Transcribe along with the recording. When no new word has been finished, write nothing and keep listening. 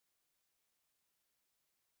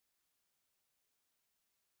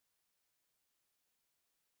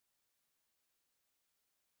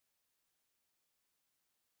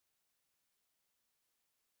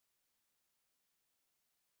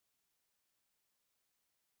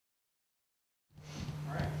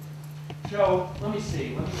So let me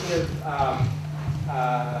see. Let me give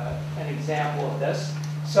an example of this.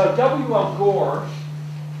 So W.L. Gore,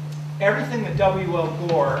 everything that W.L.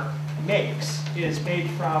 Gore makes is made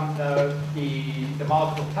from the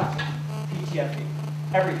molecule Teflon, PTFE.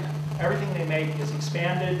 Everything. Everything they make is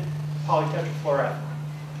expanded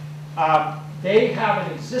polytetrafluoroethylene. They have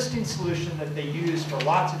an existing solution that they use for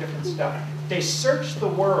lots of different stuff. They search the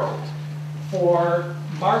world for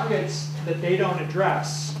markets that they don't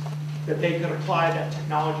address that they could apply that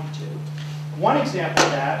technology to. One example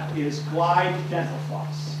of that is Glide dental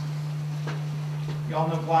floss. You all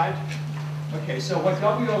know Glide? Okay, so what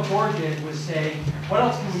W.L. Gore did was say, what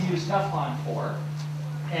else can we use Teflon for?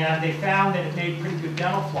 And they found that it made pretty good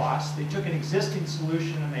dental floss. They took an existing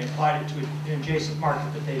solution and they applied it to an adjacent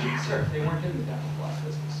market that they didn't serve. They weren't in the dental floss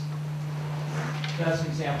business. So that's an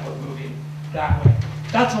example of moving that way.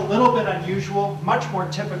 That's a little bit unusual. Much more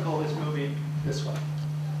typical is moving this way.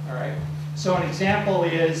 All right. So an example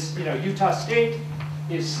is, Utah State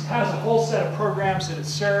has a whole set of programs that it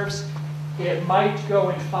serves. It might go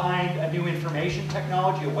and find a new information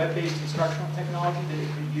technology, a web-based instructional technology that it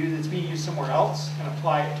could use, that's being used somewhere else, and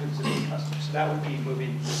apply it to existing customers. So that would be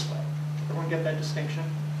moving this way. Everyone get that distinction?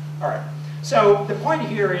 All right. So the point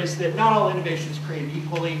here is that not all innovation is created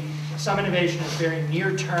equally. Some innovation is very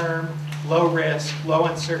near-term, low risk, low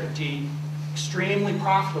uncertainty, extremely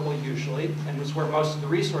profitable usually, and is where most of the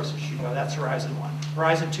resources should go. That's Horizon 1.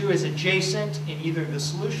 Horizon 2 is adjacent in either the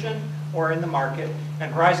solution or in the market,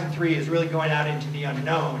 and Horizon 3 is really going out into the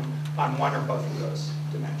unknown on one or both of those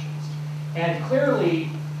dimensions. And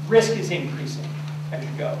clearly, risk is increasing as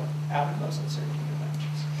you go out of those uncertainty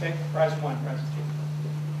dimensions. Okay, Horizon 1, Horizon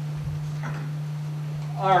 2.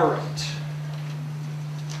 All right.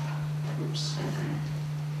 Oops.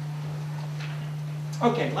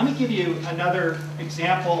 Okay, let me give you another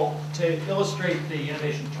example to illustrate the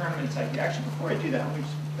innovation tournaments idea. Actually, before I do that, let me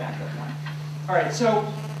just back up one. All right, so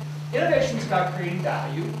innovation is about creating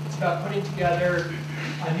value. It's about putting together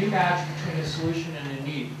a new match between a solution and a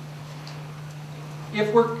need.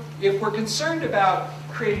 If we're concerned about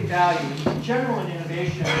creating value, in general in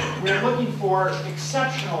innovation, we're looking for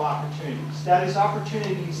exceptional opportunities. That is,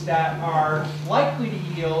 opportunities that are likely to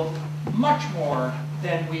yield much more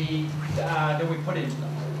than we put into them.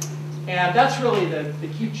 And that's really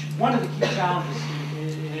one of the key challenges in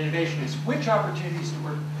innovation is which opportunities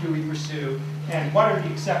do we pursue and what are the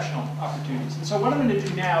exceptional opportunities. And so what I'm going to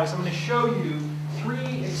do now is I'm going to show you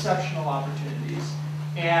 3 exceptional opportunities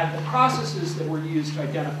and the processes that were used to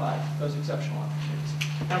identify those exceptional opportunities.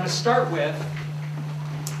 And I'm going to start with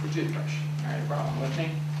the toothbrush. All right, I brought one with me.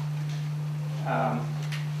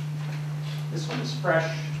 This one is fresh.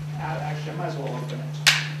 Actually, I might as well open it.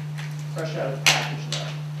 Fresh out of the package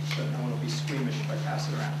there, so no one will be squeamish if I pass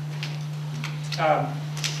it around.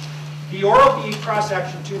 The Oral-B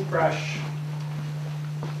cross-action toothbrush,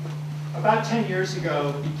 about 10 years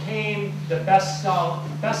ago, became the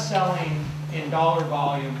best-selling in dollar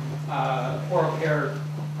volume oral care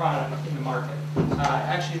product in the market,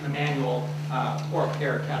 actually in the manual oral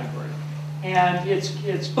care category. And it's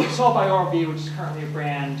sold by Oral-B, which is currently a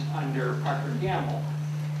brand under Procter & Gamble.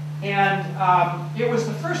 And it was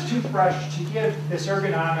the first toothbrush to give this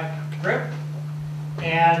ergonomic grip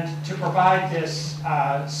and to provide this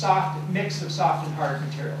soft mix of soft and hard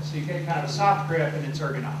materials. So you get kind of a soft grip and it's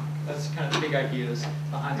ergonomic. That's kind of the big ideas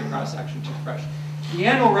behind the cross-action toothbrush. The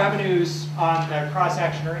annual revenues on the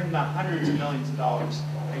cross-action are in the hundreds of millions of dollars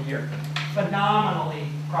a year. Phenomenally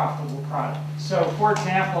profitable product. So for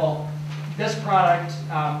example, this product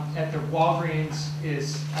at the Walgreens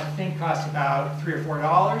I think costs about $3 or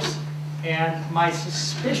 $4. And my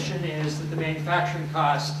suspicion is that the manufacturing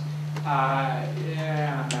cost,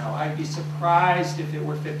 I'd be surprised if it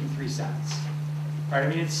were 53 cents. Right? I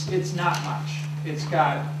mean, it's not much. It's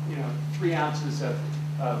got 3 ounces of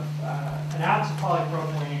an ounce of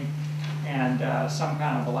polypropylene and some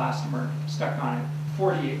kind of elastomer stuck on it.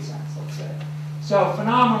 48 cents, let's say. So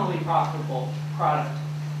phenomenally profitable product.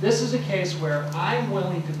 This is a case where I'm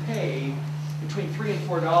willing to pay between $3 and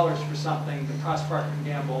 $4 for something that costs Procter &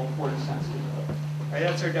 Gamble 40 cents to deliver. Right?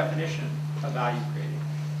 That's our definition of value creating.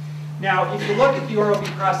 Now, if you look at the Oral-B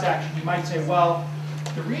cross-action, you might say, well,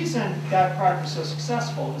 the reason that product was so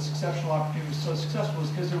successful, this exceptional opportunity was so successful, is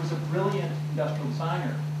because there was a brilliant industrial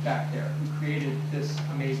designer back there who created this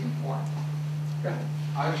amazing form. Go ahead.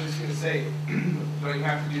 I was just going to say, don't you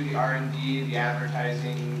have to do the R&D, the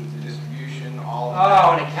advertising, the distribution, all of that?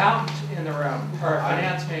 Oh, an accountant in the room, or a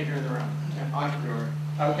finance major in the room. Yeah. Entrepreneur.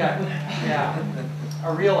 Okay, yeah.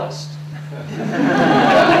 A realist. I'm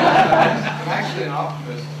actually an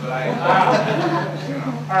optimist, but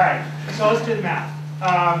All right, so let's do the math.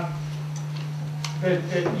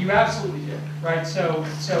 You absolutely do, right? So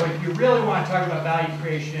if you really want to talk about value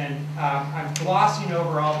creation, I'm glossing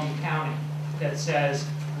over all the accounting that says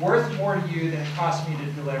worth more to you than it cost me to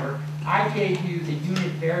deliver. I gave you the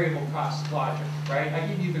unit variable cost logic, right? I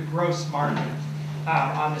give you the gross margin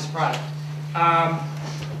on this product.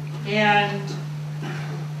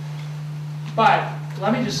 But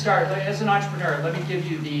let me just start, as an entrepreneur, let me give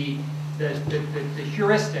you the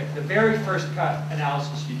heuristic, the very first cut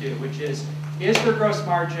analysis you do, which is there gross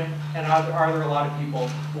margin, and are there a lot of people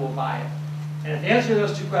who will buy it? And if the answer to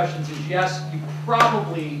those two questions is yes, you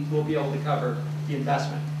probably will be able to cover the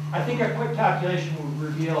investment. I think a quick calculation will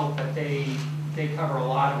reveal that they cover a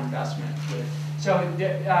lot of investment with. So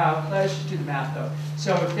let's just do the math though.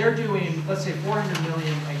 So if they're doing, let's say, $400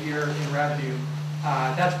 million a year in revenue,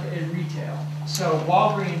 that's in retail. So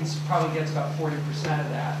Walgreens probably gets about 40% of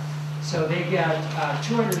that. So they get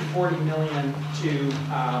 $240 million to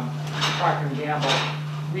Procter & Gamble.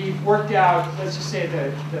 We've worked out, let's just say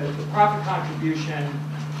the profit contribution,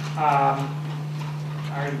 I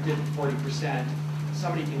already did 40%.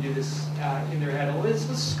 Somebody can do this in their head. Let's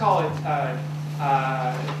just call it $2. All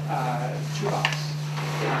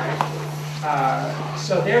right.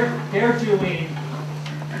 So they're doing.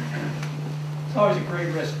 It's always a great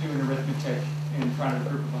risk doing arithmetic in front of a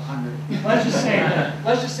group of 100. Let's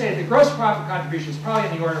just say the gross profit contribution is probably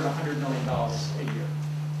in the order of $100 million a year.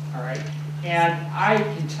 All right. And I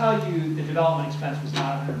can tell you the development expense was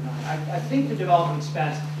not $100 million. I think the development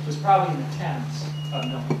expense was probably in the tens of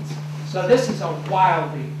millions. So this is a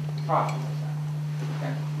wildly profitable thing.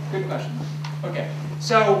 Okay, good question. Okay,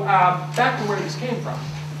 so back to where this came from.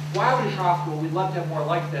 Wildly profitable. We'd love to have more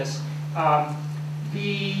like this.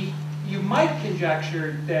 You might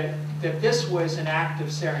conjecture that this was an act of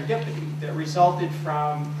serendipity that resulted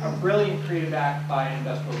from a brilliant creative act by an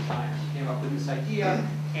industrial designer. He came up with this idea,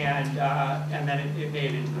 and then it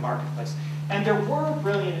made it into the marketplace. And there were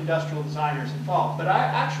brilliant industrial designers involved, but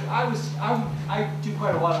I do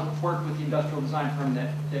quite a lot of work with the industrial design firm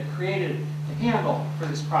that created the handle for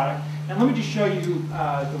this product. And let me just show you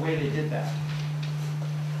the way they did that.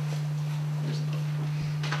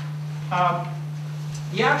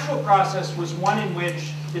 The actual process was one in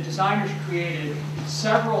which the designers created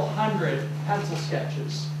several hundred pencil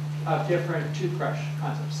sketches of different toothbrush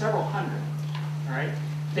concepts, several hundred. All right.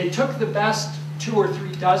 They took the best 2 or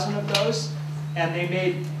 3 dozen of those, and they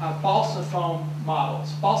made balsa foam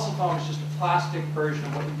models. Balsa foam is just a plastic version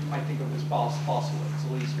of what you might think of as balsa wood. It's a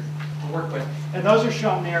little easier to work with. And those are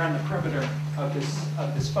shown there on the perimeter of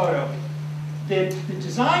this photo. The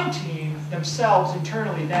design team themselves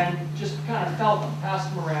internally then just kind of felt them, passed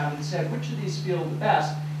them around, and said, which of these feel the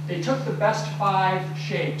best? They took the best 5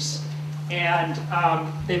 shapes, and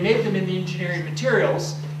they made them in the engineering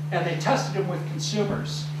materials, and they tested them with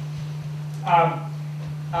consumers.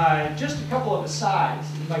 Just a couple of asides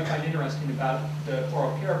that you might find interesting about the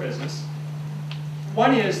oral care business.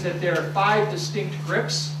 One is that there are 5 distinct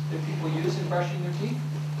grips that people use in brushing their teeth.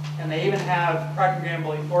 And they even have, Procter &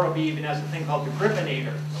 Gamble Oral-B even has a thing called the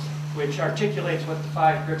Gripinator, which articulates what the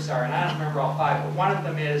 5 grips are. And I don't remember all 5, but one of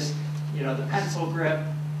them is, the pencil grip.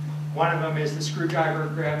 One of them is the screwdriver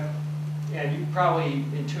grip. And you probably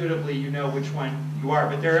intuitively know which one you are.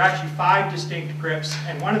 But there are actually 5 distinct grips.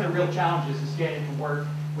 And one of the real challenges is getting to work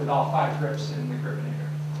with all 5 grips in the Gripinator.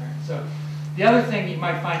 Right? So the other thing you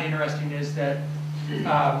might find interesting is that,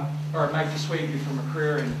 or it might dissuade you from a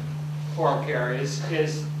career in oral care, is they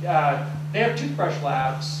have toothbrush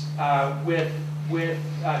labs with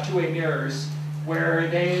two-way mirrors where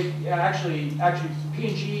they actually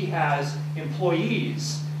P&G has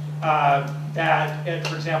employees that,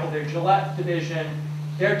 for example, their Gillette division,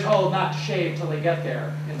 they're told not to shave till they get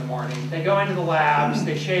there in the morning. They go into the labs,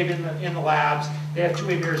 they shave in the labs. They have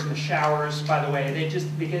two-way mirrors in the showers, by the way.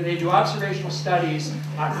 They do observational studies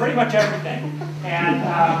on pretty much everything, and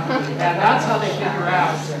that's how they figure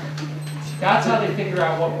out. That's how they figure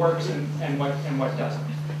out what works and what doesn't.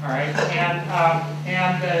 All right,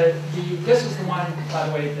 this is the one, by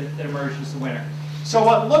the way, that emerged as the winner. So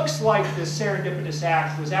what looks like this serendipitous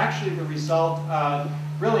act was actually the result of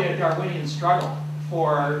really a Darwinian struggle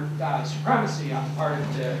for supremacy on the part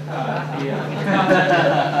of the continent,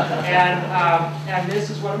 and this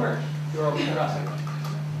is what emerged. The oral process.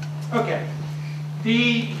 Okay.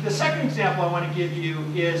 The second example I want to give you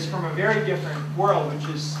is from a very different world, which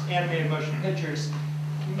is animated motion pictures.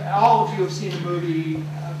 All of you have seen a movie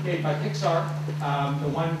made by Pixar. The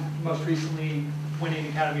one most recently winning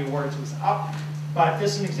Academy Awards was Up, but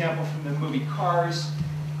this is an example from the movie Cars.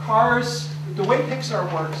 Cars, the way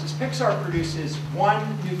Pixar works is Pixar produces one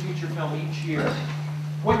new feature film each year.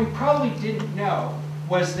 What you probably didn't know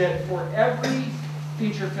was that for every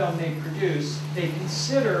feature film they produce, they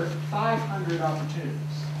consider 500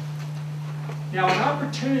 opportunities. Now, an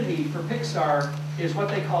opportunity for Pixar is what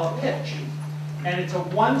they call a pitch, and it's a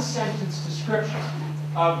one-sentence description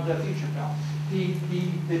of the feature film.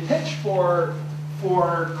 The pitch for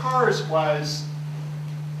Cars was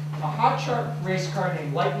a hotshot race car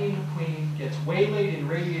named Lightning McQueen gets waylaid in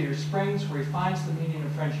Radiator Springs where he finds the meaning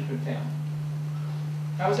of friendship and family.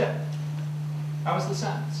 That was it. That was the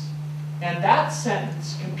sentence. And that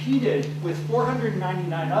sentence competed with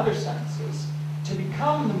 499 other sentences to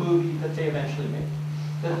become the movie that they eventually made,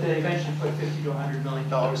 that they eventually put $50 to $100 million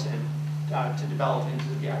in to develop into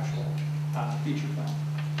the actual feature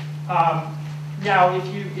film. Now, if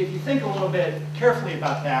you think a little bit carefully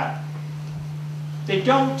about that, they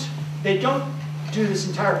don't do this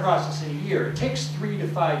entire process in a year. It takes 3 to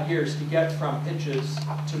 5 years to get from pitches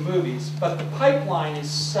to movies, but the pipeline is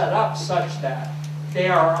set up such that they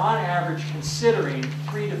are on average considering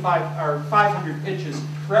 500 pitches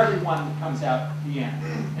for every one that comes out at the end.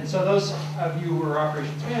 And so those of you who are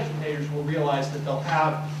operations management majors will realize that they'll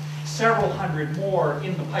have several hundred more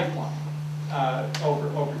in the pipeline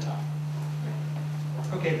over time.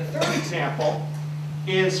 Okay, the third example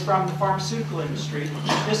is from the pharmaceutical industry.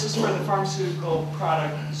 This is for the pharmaceutical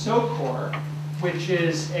product Xootr, which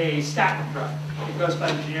is a statin drug. It goes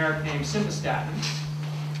by the generic name simvastatin,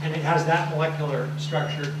 and it has that molecular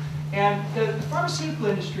structure. And the pharmaceutical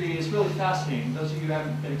industry is really fascinating. Those of you who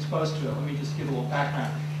haven't been exposed to it, let me just give a little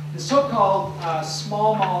background. The so-called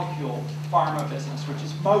small molecule pharma business, which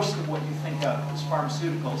is most of what you think of as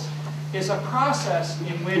pharmaceuticals, is a process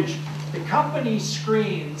in which the company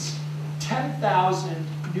screens 10,000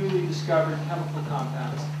 newly discovered chemical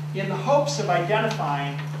compounds in the hopes of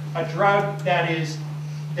identifying a drug that is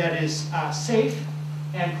safe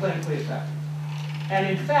and clinically effective. And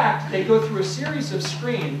in fact, they go through a series of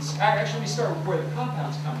screens. Actually, we start with where the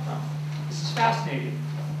compounds come from. This is fascinating.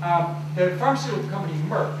 The pharmaceutical company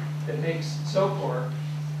Merck that makes Xootr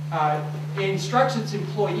instructs its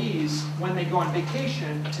employees when they go on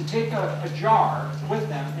vacation to take a jar with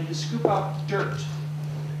them and to scoop up dirt.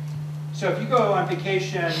 So if you go on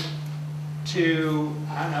vacation to,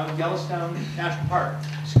 I don't know, Yellowstone National Park,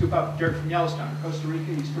 scoop up dirt from Yellowstone. Costa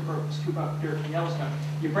Rica, you scoop up dirt from Yellowstone.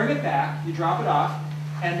 You bring it back, you drop it off,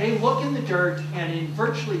 and they look in the dirt, and in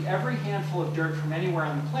virtually every handful of dirt from anywhere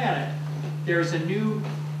on the planet, there's a new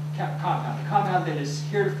compound, a compound that has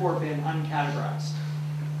heretofore been uncategorized.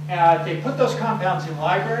 They put those compounds in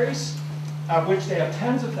libraries, of which they have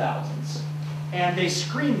tens of thousands, and they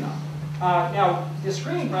screen them. Now, the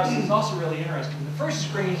screening process is also really interesting. The first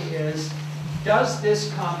screen is, does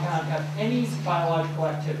this compound have any biological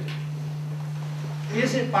activity?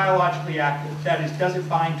 Is it biologically active? That is, does it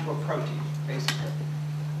bind to a protein, basically?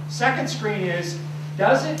 Second screen is,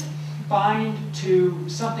 does it bind to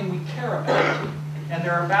something we care about? And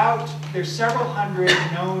there's several hundred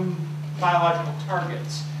known biological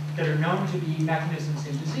targets that are known to be mechanisms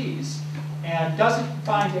in disease. And does it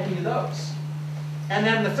bind to any of those? And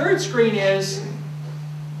then the third screen is,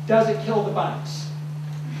 does it kill the bunnies?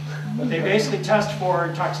 They basically test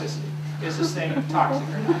for toxicity. Is this thing toxic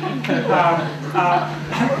or not?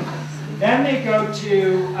 Then they go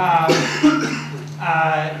to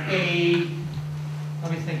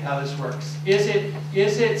let me think how this works. Is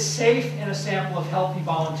it safe in a sample of healthy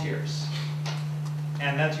volunteers?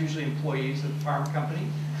 And that's usually employees of the pharma company.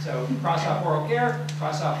 So cross off oral care,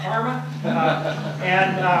 cross off pharma.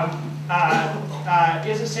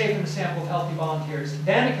 Is it safe in a sample of healthy volunteers?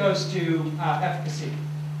 Then it goes to efficacy.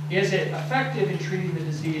 Is it effective in treating the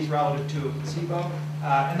disease relative to a placebo?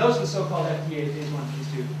 And those are the so-called FDA phase 1, phase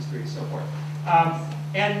 2, phase 3, and so forth.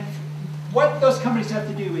 And what those companies have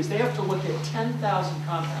to do is they have to look at 10,000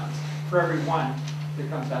 compounds for every one that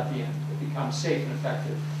comes out the end that becomes safe and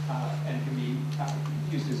effective and can be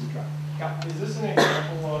used as a drug. Yeah. Is this an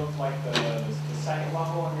example of like the second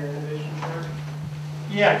level of your innovation curve?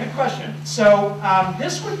 Yeah, good question. So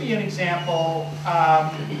this would be an example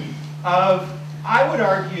of, I would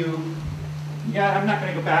argue, yeah, I'm not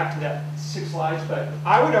going to go back to that 6 slides, but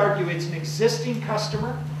I would argue it's an existing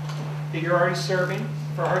customer that you're already serving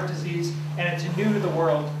for heart disease, and it's a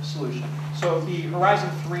new-to-the-world solution. So it would be Horizon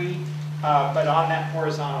 3, but on that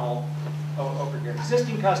horizontal over here.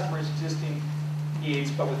 Existing customers, existing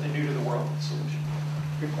needs, but with a new-to-the-world solution.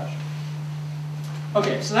 Good question.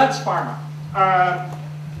 Okay, so that's pharma.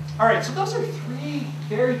 All right, so those are 3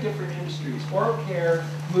 very different industries, oral care,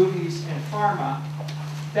 movies, and pharma,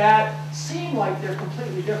 that seem like they're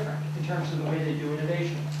completely different in terms of the way they do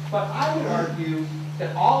innovation. But I would argue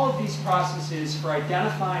that all of these processes for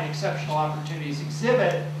identifying exceptional opportunities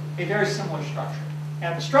exhibit a very similar structure.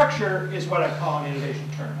 And the structure is what I call an innovation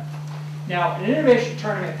tournament. Now, an innovation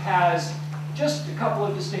tournament has just a couple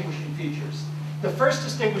of distinguishing features. The first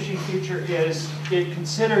distinguishing feature is it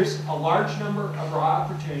considers a large number of raw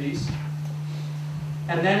opportunities,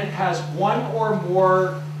 and then it has one or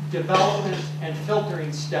more development and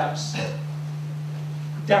filtering steps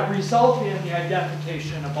that result in the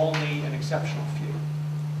identification of only an exceptional few.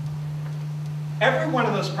 Every one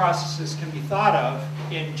of those processes can be thought of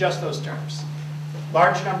in just those terms.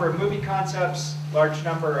 Large number of movie concepts, large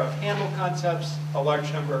number of handle concepts, a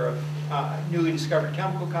large number of newly discovered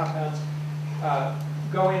chemical compounds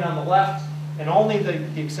going on the left, and only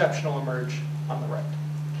the exceptional emerge on the right.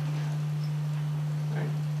 Okay.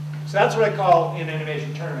 So that's what I call an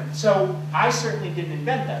innovation tournament. So I certainly didn't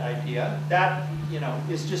invent that idea. That,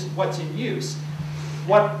 is just what's in use.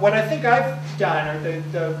 What I think I've done, or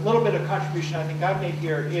the little bit of contribution I think I've made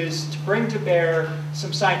here, is to bring to bear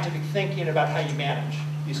some scientific thinking about how you manage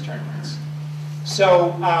these tournaments.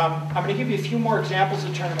 So I'm going to give you a few more examples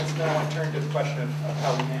of tournaments, and then I want to turn to the question of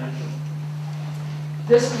how we manage them.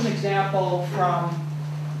 This is an example from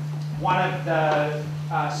one of the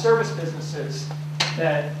service businesses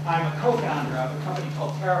that I'm a co-founder of, a company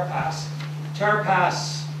called Terrapass.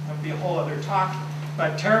 Terrapass would be a whole other talk,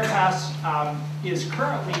 but Terrapass is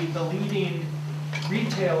currently the leading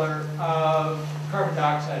retailer of carbon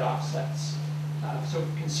dioxide offsets, so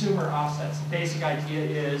consumer offsets. The basic idea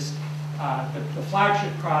is the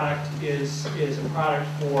flagship product is a product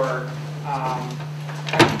for,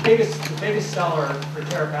 the biggest seller for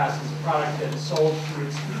Terrapass is a product that is sold through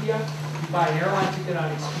Expedia. You buy an airline ticket on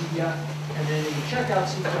Expedia, and then in the checkout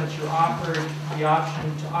sequence, you're offered the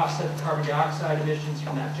option to offset the carbon dioxide emissions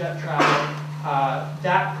from that jet travel.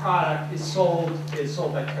 That product is sold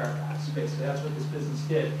by Terrapass. Basically, that's what this business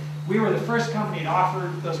did. We were the first company to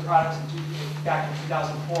offer those products back in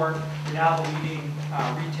 2004. We're now the leading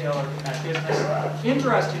retailer in that business.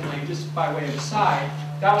 Interestingly, just by way of aside,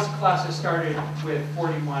 that was a class I started with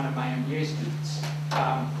 41 of my MBA students.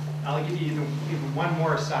 I'll give you even one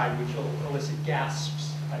more aside, which will elicit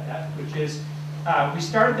gasps at that, which is we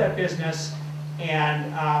started that business,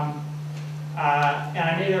 and I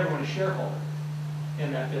made everyone a shareholder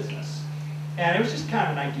in that business. And it was just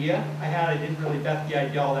kind of an idea I had. I didn't really vet the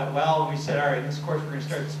idea all that well. And we said, all right, in this course, we're going to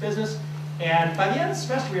start this business. And by the end of the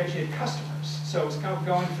semester, we actually had customers. So it was kind of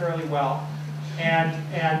going fairly well. And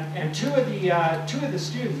two of the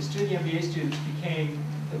students, two of the MBA students, became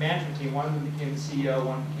the management team. One of them became the CEO.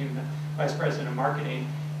 One became the vice president of marketing.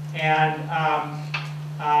 And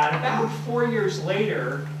about 4 years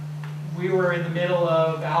later, we were in the middle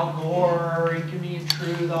of Al Gore, Inconvenient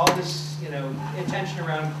Truth, all this, attention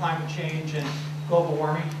around climate change and global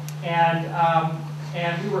warming, and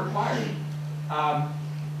we were acquired.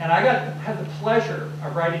 And I had the pleasure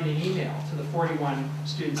of writing an email to the 41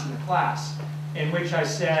 students in the class, in which I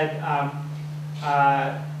said,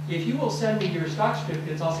 if you will send me your stock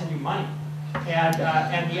certificates, I'll send you money. And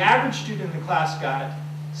the average student in the class got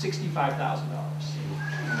 $65,000.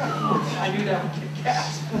 I knew that would get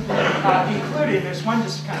gas. Including, there's one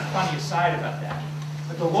just kind of funny aside about that.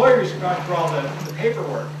 But the lawyers were going through all the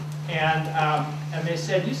paperwork, and they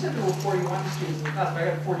said, you said there were 41 students in the class, but I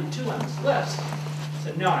got 42 on this list. I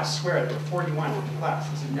said, no, I swear there were 41 in the class.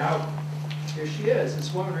 I said, no, here she is.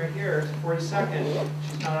 This woman right here is 42nd.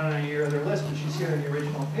 She's not on any other list, but she's here in the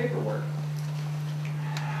original paperwork.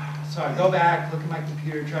 So I go back, look at my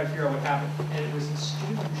computer, try to figure out what happened. And it was a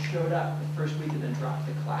student who showed up the first week and then dropped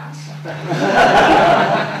the class.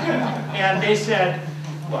 And they said,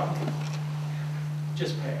 look,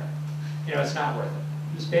 just pay her. It's not worth it.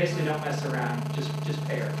 Just basically don't mess around, just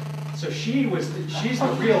pay her. So she's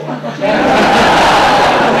the real one.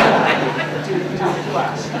 to the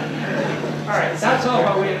class. All right, that's all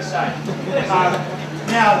about way aside.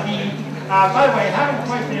 Now, by the way, I haven't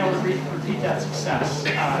quite been able to repeat that success.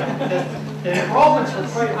 The enrollments were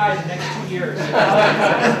quite high the next 2 years.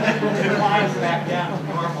 The declines back down to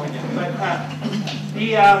normal again.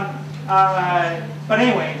 But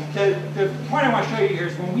anyway, the point I want to show you here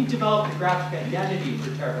is when we developed the graphic identity for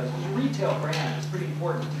Terrapass, it was a retail brand. It's pretty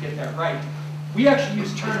important to get that right. We actually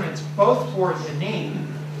used tournaments both for the name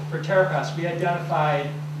for Terrapass. We identified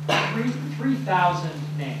 3,000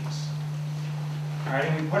 names. All right,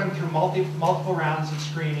 and we put them through multiple rounds of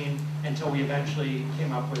screening until we eventually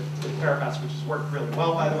came up with Terrapass, which has worked really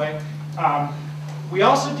well, by the way. We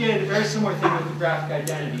also did a very similar thing with the graphic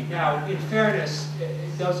identity. Now, in fairness,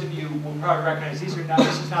 those of you will probably recognize this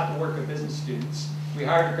is not the work of business students. We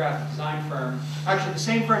hired a graphic design firm, actually the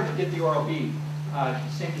same firm that did the Oral-B,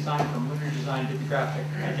 same design firm, Lunar Design, did the graphic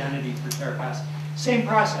identity for Terrapass. Same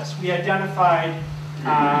process. We identified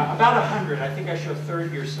about 100, I think I show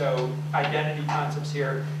 30 or so identity concepts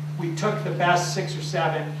here. We took the best 6 or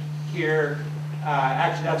 7 here.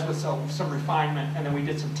 Actually, that's with some refinement, and then we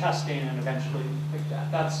did some testing and eventually picked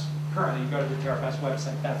that. That's currently, you go to the Terrapass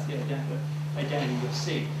website, that's the identity you'll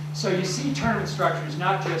see. So you see tournament structures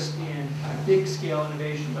not just in big scale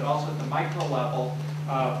innovation, but also at the micro level,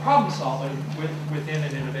 problem solving within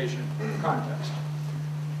an innovation context.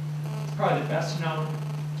 Probably the best known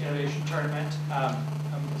innovation tournament,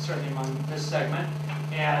 certainly among this segment.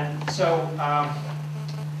 And so,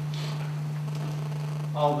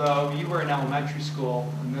 although you were in elementary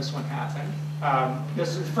school when this one happened, this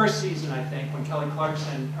is the first season, I think, when Kelly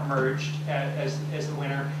Clarkson emerged as the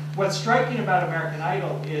winner. What's striking about American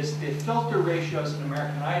Idol is the filter ratios in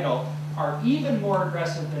American Idol are even more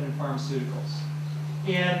aggressive than in pharmaceuticals.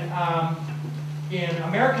 In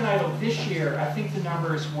American Idol this year, I think the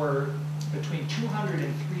numbers were between 200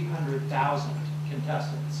 and 300,000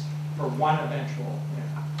 contestants for one eventual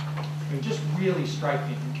winner. I mean, just really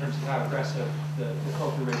striking in terms of how aggressive the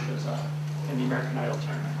filter ratios are in the American Idol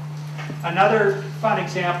tournament. Another fun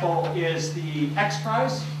example is the X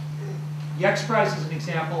Prize. The X Prize is an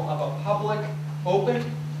example of a public, open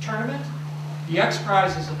tournament. The X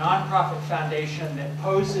Prize is a nonprofit foundation that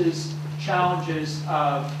poses challenges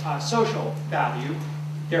of social value.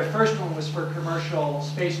 Their first one was for commercial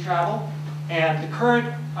space travel, and the current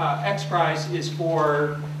X Prize is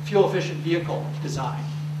for fuel-efficient vehicle design.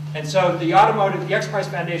 And so the X Prize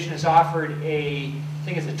Foundation has offered I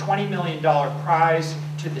think it's a $20 million prize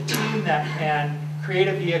to the team that can create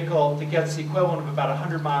a vehicle that gets the equivalent of about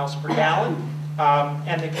 100 miles per gallon,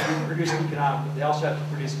 and they can be produced economically. They also have to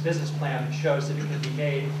produce a business plan that shows that it can be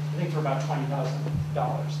made, I think, for about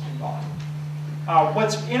 $20,000 in volume.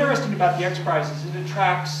 What's interesting about the X Prize is it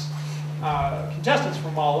attracts contestants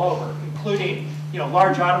from all over, including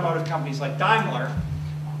large automotive companies like Daimler,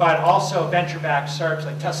 but also venture-backed startups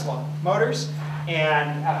like Tesla Motors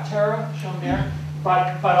and Aptera, shown there,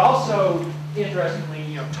 but also,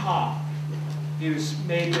 interestingly, Tom, who's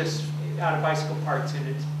made this out of bicycle parts in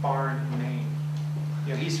its barn in Maine.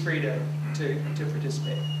 He's free to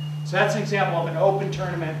participate. So that's an example of an open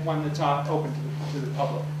tournament, one that's open to the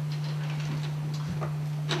public.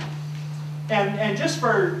 And just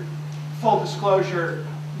for full disclosure,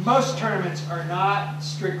 most tournaments are not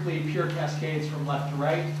strictly pure cascades from left to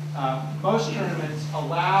right. Most tournaments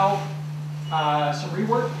allow some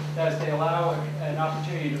rework, as they allow an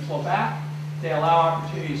opportunity to flow back. They allow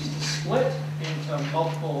opportunities to split into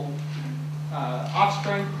multiple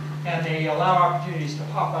offspring, and they allow opportunities to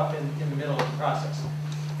pop up in the middle of the process.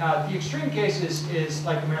 The extreme case is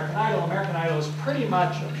like American Idol. American Idol is pretty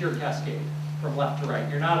much a pure cascade from left to right.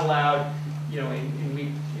 You're not allowed, in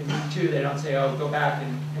week 2, they don't say, oh, go back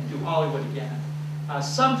and do Hollywood again.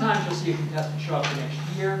 Sometimes you'll see a contestant show up the next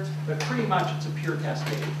year, but pretty much it's a pure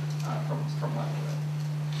cascade from left to right.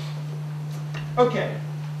 Okay,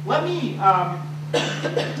 let me.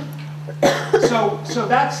 So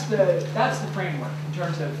that's the framework in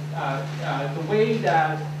terms of the way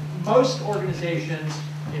that most organizations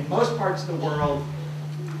in most parts of the world.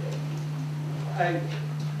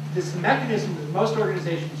 This is the mechanism that most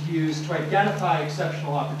organizations use to identify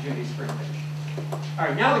exceptional opportunities for innovation. All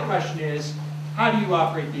right, now the question is, how do you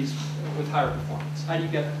operate these with higher performance? How do you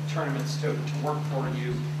get tournaments to work for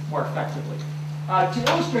you more effectively? To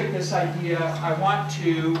illustrate this idea, I want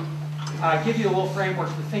to give you a little framework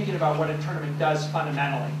for thinking about what a tournament does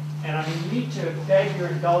fundamentally. And I mean, you need to beg your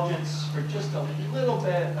indulgence for just a little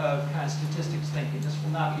bit of kind of statistics thinking. This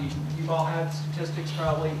will not be, you've all had statistics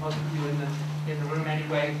probably, most of you in the room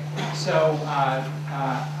anyway. So I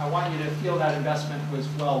want you to feel that investment was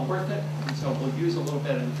well worth it. And so we'll use a little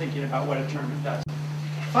bit in thinking about what a tournament does.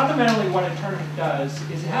 Fundamentally, what a tournament does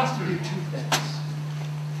is it has to do 2 things.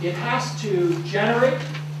 It has to generate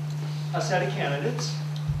a set of candidates,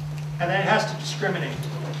 and then it has to discriminate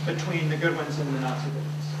between the good ones and the not so good ones.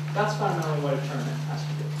 That's fundamentally what a tournament has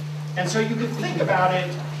to do. And so you can think about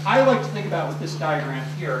it, I like to think about with this diagram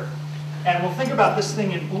here, and we'll think about this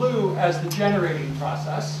thing in blue as the generating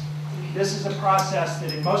process. This is a process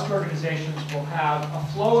that in most organizations will have a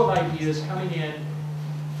flow of ideas coming in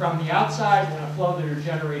from the outside and a flow that are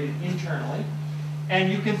generated internally.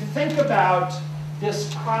 And you can think about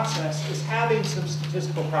this process as having some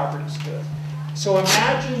statistical properties to it. So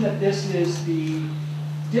imagine that this is the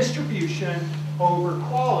distribution over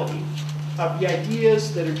quality of the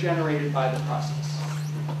ideas that are generated by the process.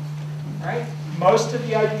 Right? Most of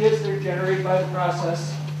the ideas that are generated by the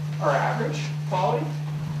process are average quality,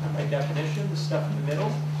 by definition, the stuff in the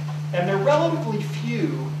middle. And there are relatively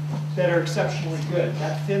few that are exceptionally good,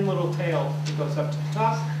 that thin little tail that goes up to the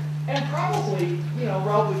top. And probably hopefully,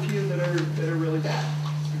 relatively few that are really bad.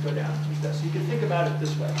 You go down like this. So you can think about it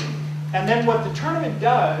this way. And then what the tournament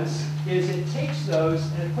does is it takes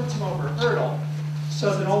those and it puts them over a hurdle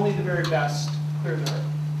so that only the very best clear the hurdle.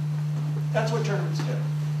 That's what tournaments do.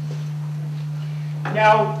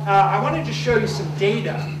 Now, I wanted to show you some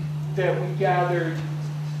data that we gathered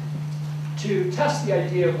to test the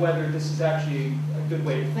idea of whether this is actually a good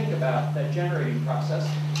way to think about that generating process.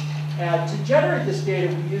 And to generate this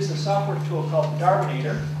data, we use a software tool called the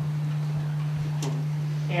Darwinator.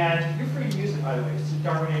 And you're free to use it, by the way. It's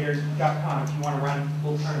darwinator.com if you want to run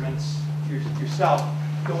little tournaments yourself.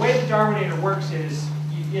 The way the Darwinator works is,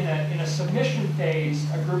 in a submission phase,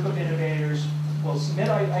 a group of innovators will submit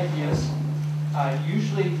ideas.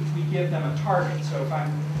 Usually, we give them a target. So if I'm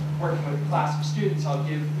working with a class of students, I'll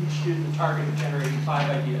give each student the target of generating 5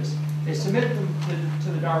 ideas. They submit them to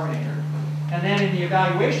the Darwinator. And then in the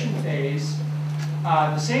evaluation phase,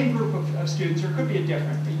 the same group of students, or it could be a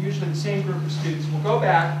different, but usually the same group of students will go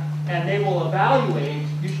back and they will evaluate,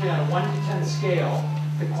 usually on a 1 to 10 scale,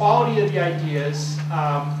 the quality of the ideas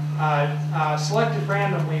selected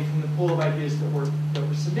randomly from the pool of ideas that were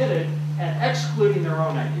submitted and excluding their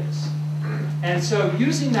own ideas. And so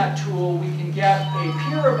using that tool, we can get a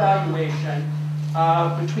peer evaluation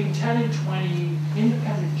between 10 and 20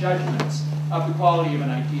 independent judgments of the quality of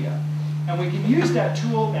an idea. And we can use that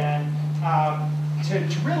tool then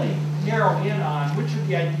to really narrow in on which of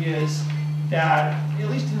the ideas that, at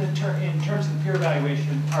least in terms of the peer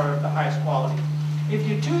evaluation, are of the highest quality. If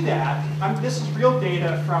you do that, this is real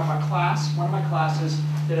data from a class, one of my classes,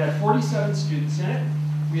 that had 47 students in it.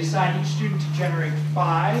 We assigned each student to generate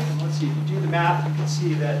 5, and let's see, if you do the math, you can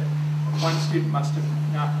see that one student must have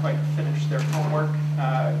not quite finished their homework.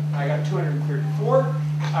 I got 234.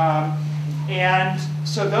 And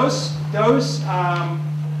so those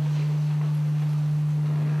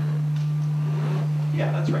yeah,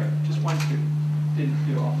 that's right, just one student didn't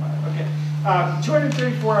do all 5, okay.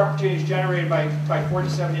 234 opportunities generated by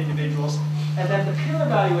 47 individuals, and then the peer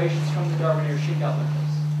evaluations from the Darwinator shake out like this.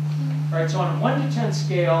 All right, so on a 1 to 10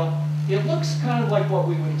 scale, it looks kind of like what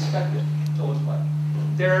we would expect it to look like.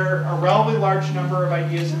 There are a relatively large number of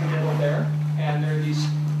ideas in the middle there, and there are these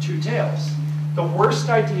 2 tails. The worst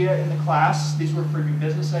idea in the class, these were for new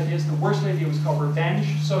business ideas, the worst idea was called revenge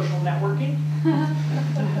social networking.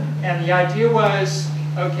 And the idea was,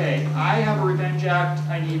 okay, I have a revenge act,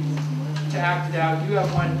 I need to act it out. You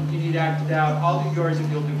have one, you need to act it out. I'll do yours if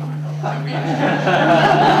you'll do mine.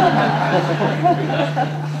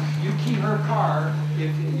 You key her car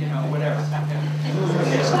if, whatever.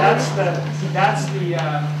 Okay, so that was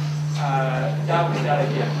that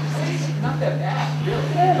idea. Not that bad,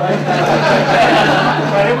 really.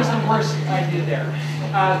 But it was the worst idea there.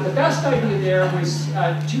 The best idea there was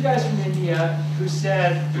 2 guys from India who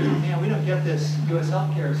said, man, we don't get this U.S.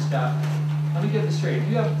 healthcare stuff. Let me get this straight.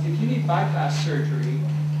 If you need bypass surgery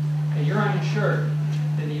and you're uninsured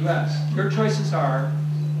in the U.S., your choices are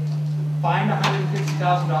find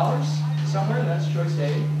 $150,000 somewhere, that's choice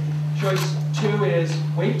A. Choice 2 is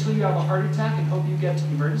wait till you have a heart attack and hope you get to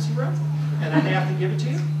the emergency room, and then they have to give it to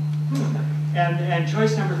you. And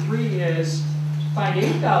choice number 3 is find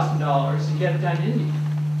 $8,000 and get it done in India.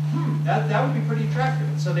 That would be pretty attractive.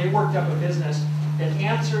 And so they worked up a business that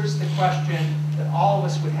answers the question that all of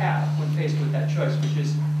us would have when faced with that choice, which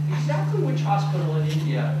is exactly which hospital in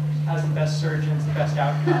India has the best surgeons, the best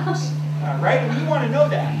outcomes, right? And we want to know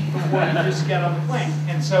that before you just get on the plane.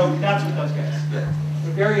 And so that's what those guys did.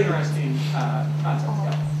 A very interesting concept.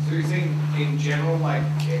 Yeah. So you're saying in general, like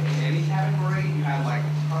in any category, you had like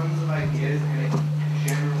tons of ideas, and it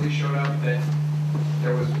generally showed up that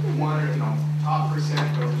there was one or top percent,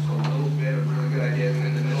 there was just a little bit of really good ideas, and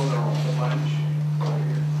in the middle there were a whole bunch.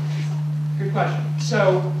 Good question.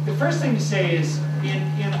 So the first thing to say is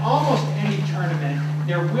in almost any tournament,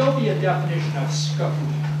 there will be a definition of scope,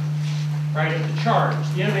 right, of the charge,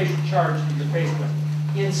 the innovation charge that you're faced with.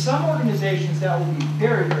 In some organizations, that will be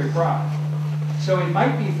very, very broad. So it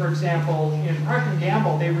might be, for example, in Procter &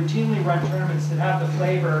 Gamble, they routinely run tournaments that have the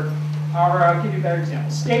flavor, or I'll give you a better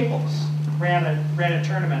example. Staples ran a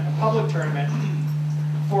tournament, a public tournament,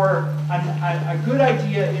 for a good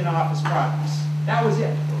idea in office products. That was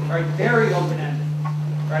it, right? Very open-ended,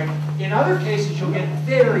 right? In other cases, you'll get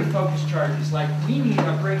very focused charges, like we need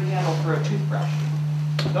a brake handle for a toothbrush.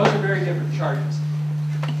 Those are very different charges.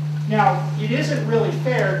 Now, it isn't really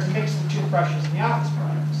fair to mix the toothbrushes and the office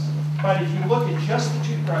products. But if you look at just the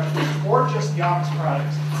toothbrushes or just the office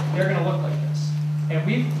products, they're going to look like this. And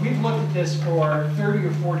we've looked at this for 30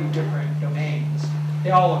 or 40 different domains. They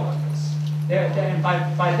all look like this. And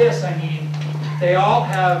by this, I mean they all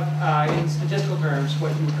have, in statistical terms,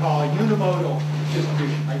 what you would call a unimodal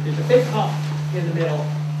distribution. Like there's a big hump in the middle,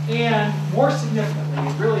 and more significantly,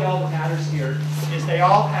 and really all that matters here, is they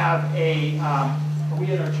all have a, are we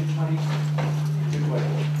at our 220? 220.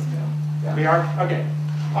 Yeah. We are? Okay.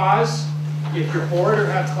 Pause. If you're bored or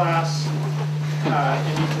have class and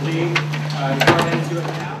need to leave, go ahead and do it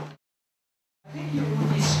now. I think it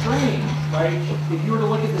would be strange, right, if you were to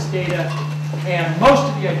look at this data and most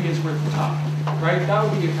of the ideas were at the top, right? That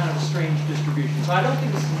would be a kind of a strange distribution. So I don't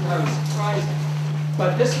think this is entirely surprising,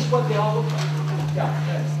 but this is what they all look like. Yeah.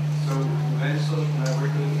 Okay. So when social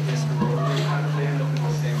networking is eroding, how do they end up in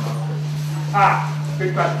the same office?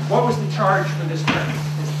 Good question. What was the charge for this tournament?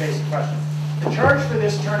 Is the basic question. The charge for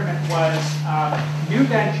this tournament was new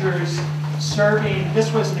ventures serving,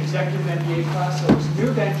 this was an executive MBA class, so it was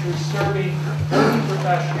new ventures serving working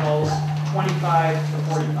professionals 25 to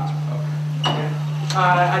 45. Okay.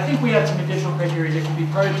 I think we had some additional criteria that could be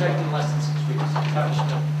prototyped in less than 6 weeks. That was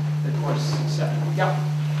the course set. Yep.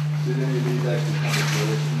 Did any of these actually come to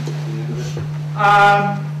fruition at the end of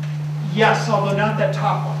it? Yes, although not that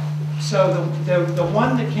top one. So the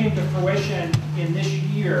one that came to fruition in this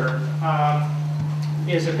year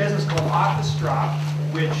is a business called Office Drop,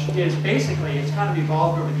 which is basically, it's kind of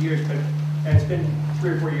evolved over the years, but and it's been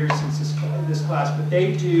 3 or 4 years since this class, but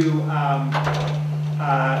they do,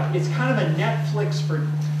 it's kind of a Netflix for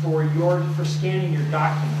scanning your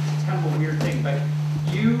documents. It's kind of a weird thing, but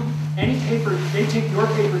they take your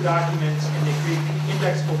paper documents and they create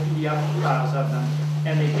indexable PDF files of them,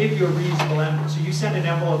 and they give you a reusable envelope. So you send an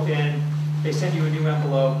envelope in, they send you a new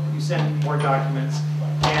envelope, you send more documents,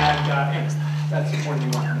 and that's more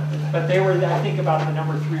than you want. But they were, I think, about the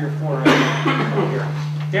number 3 or 4 here.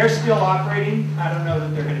 They're still operating. I don't know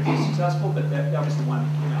that they're going to be successful, but that was the one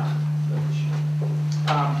that came out this year.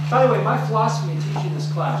 By the way, my philosophy in teaching this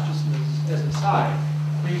class, just as an aside,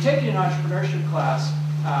 when you're taking an entrepreneurship class,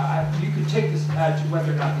 you could take this to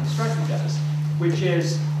whether or not the instructor does, which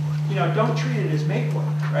is, don't treat it as make work,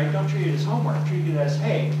 right? Don't treat it as homework. Treat it as,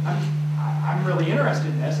 hey, I'm really interested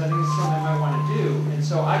in this. I think it's something I want to do. And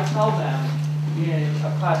so I tell them in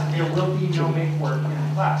a class that there will be no make work in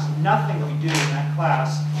the class. Nothing we do in that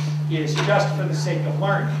class is just for the sake of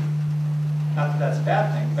learning. Not that that's a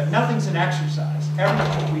bad thing, but nothing's an exercise.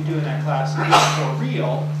 Everything we do in that class is for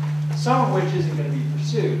real, some of which isn't going to be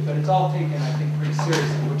pursued, but it's all taken, I think, pretty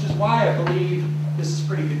seriously, which is why I believe this is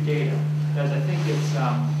pretty good data, because I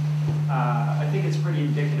think it's pretty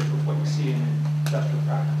indicative of what you see in industrial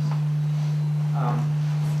practice.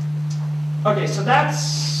 Okay, so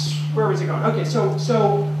that's, where was it going? Okay, so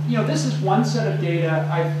this is one set of data.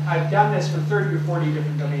 I've done this for 30 or 40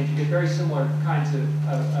 different domains. You get very similar kinds of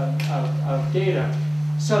data.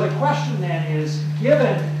 So the question then is,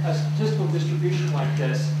 given a statistical distribution like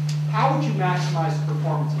this, how would you maximize the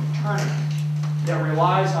performance of a tournament that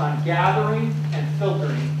relies on gathering and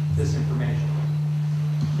filtering this information?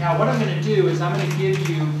 Now, what I'm going to do is I'm going to give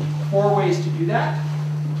you 4 ways to do that.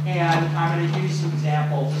 And I'm going to give you some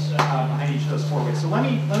examples behind each of those 4 ways. So let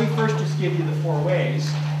me first just give you the 4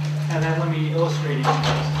 ways, and then let me illustrate each of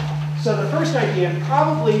those. So the first idea, and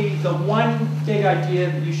probably the one big idea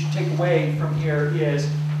that you should take away from here, is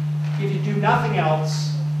if you do nothing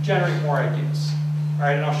else, generate more ideas. All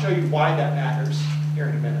right, and I'll show you why that matters here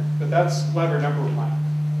in a minute. But that's lever number 1.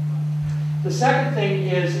 The second thing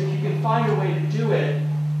is, if you can find a way to do it,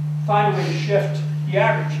 find a way to shift the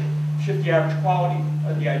average here. Shift the average quality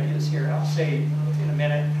of the ideas here. And I'll say in a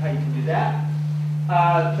minute how you can do that.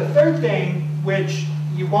 The third thing, which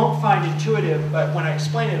you won't find intuitive, but when I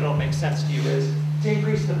explain it, it'll make sense to you, is to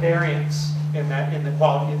increase the variance in the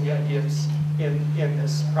quality of the ideas in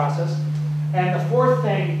this process. And the fourth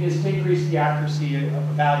thing is to increase the accuracy of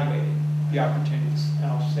evaluating the opportunities. And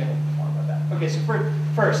I'll say a little bit more about that. Okay, so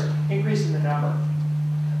first, increasing the number.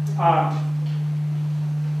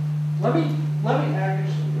 Let me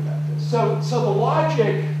actually do about this. So the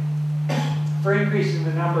logic for increasing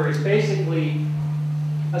the number is basically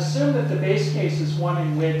assume that the base case is one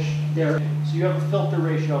in which so you have a filter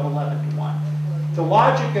ratio of 11 to 1. The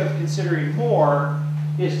logic of considering more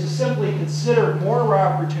is to simply consider more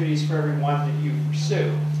opportunities for every one that you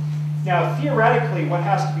pursue. Now, theoretically, what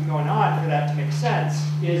has to be going on for that to make sense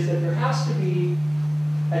is that there has to be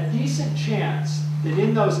a decent chance that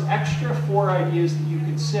in those extra 4 ideas that you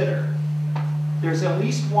consider, there's at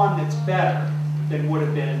least one that's better than would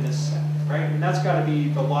have been in this set, right? And that's got to be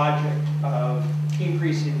the logic of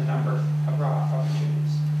increasing the number of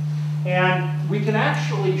opportunities. And we can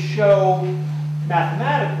actually show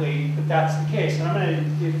mathematically that that's the case. And I'm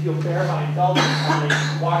going to, if you'll bear my indulgence, I'm going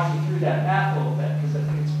to walk you through that math a little bit, because I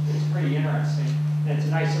think it's pretty interesting. And And it's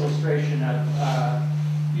a nice illustration of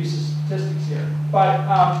use of statistics here. But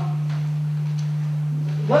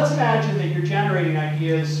let's imagine that you're generating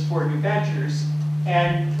ideas for new ventures.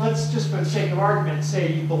 And let's just, for the sake of argument,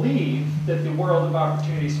 say you believe that the world of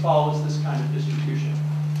opportunities follows this kind of distribution.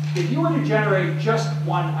 If you were to generate just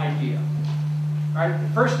one idea, right? The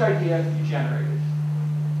first idea you generated,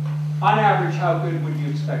 on average, how good would you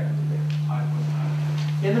expect it to be?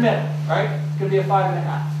 5.5. In the middle, right? It's going to be a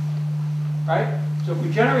 5.5, right? So if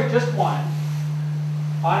we generate just one,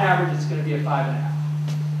 on average, it's going to be a 5.5,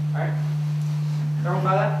 right? Everyone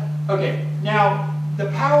buy that? Okay. Now, the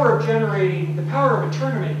power of generating, the power of a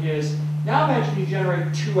tournament is, now imagine you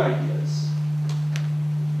generate 2 ideas.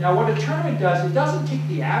 Now, what a tournament does, it doesn't take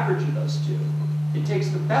the average of those 2. It takes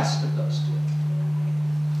the best of those 2.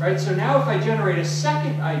 Right? So now if I generate a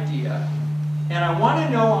second idea, and I want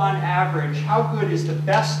to know on average how good is the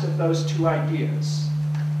best of those 2 ideas,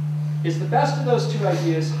 is the best of those 2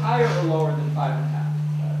 ideas higher or lower than 5.5?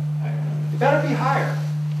 It better be higher,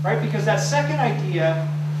 right? Because that second idea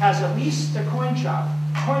has at least a coin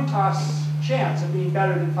toss chance of being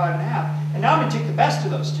better than 5.5. And now I'm going to take the best of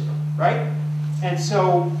those 2, right? And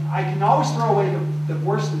so I can always throw away the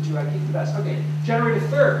worst of the 2. I keep the best. Okay, generate a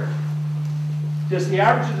third. Does the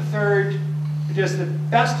average of the third, does the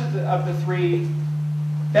best of the 3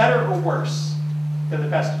 better or worse than the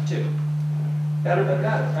best of 2? Better but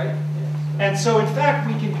better, right? And so in fact,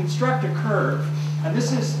 we can construct a curve, and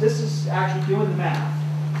this is actually doing the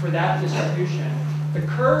math for that distribution. The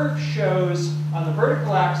curve shows on the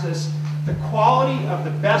vertical axis the quality of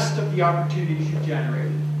the best of the opportunities you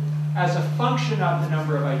generated as a function of the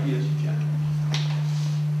number of ideas you generated.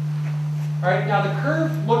 All right, now the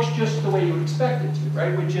curve looks just the way you would expect it to,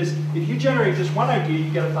 right? Which is, if you generate just one idea, you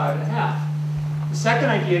get a 5.5. The second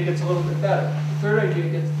idea gets a little bit better. The third idea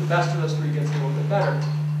gets, the best of those 3 gets a little bit better.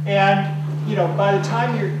 And by the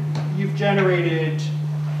time you've generated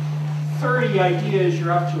 30 ideas,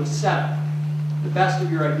 you're up to a 7. The best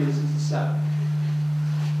of your ideas is a 7.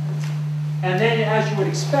 And then, as you would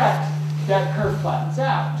expect, that curve flattens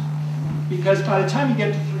out. Because by the time you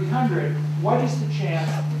get to 300, what is the chance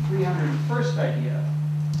that the 301st idea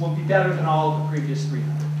will be better than all of the previous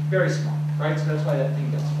 300? Very small, right? So that's why that thing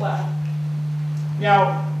gets flat.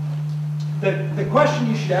 Now, the question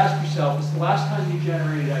you should ask yourself is, the last time you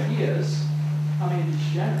generated ideas, how many did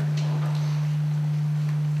you generate?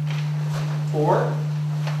 4?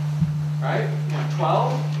 Right?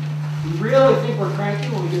 12? We really think we're cranky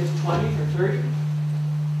when we get to 20 or 30?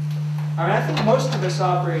 I mean, I think most of us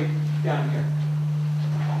operate down here.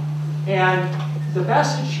 And the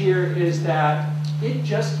message here is that it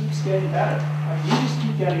just keeps getting better. I mean, you just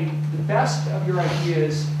keep getting the best of your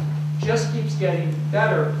ideas, just keeps getting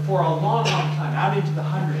better for a long, long time, out into the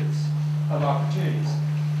hundreds of opportunities.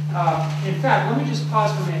 In fact, let me just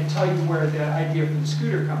pause for a minute and tell you where the idea for the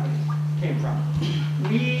Xootr company came from.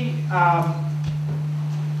 We,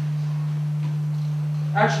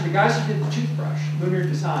 actually, the guys who did the toothbrush, Lunar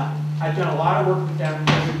Design, I've done a lot of work with them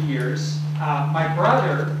over the years. My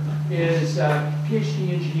brother is a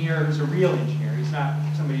PhD engineer who's a real engineer. He's not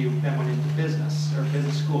somebody who then went into business or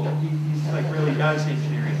business school. He's like really does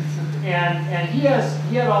engineering. And he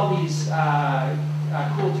had all these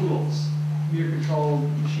cool tools, computer controlled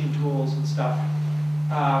machine tools and stuff.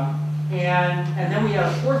 And then we had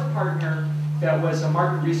a 4th partner that was a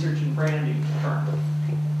market research and branding firm.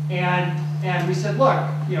 And we said, look,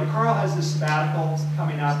 Karl has this sabbatical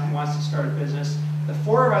coming up. He wants to start a business. The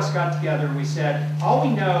 4 of us got together and we said, all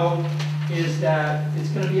we know is that it's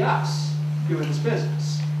going to be us doing this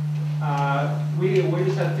business. We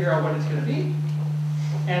just have to figure out what it's going to be.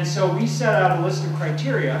 And so we set out a list of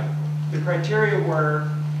criteria. The criteria were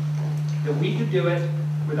that we could do it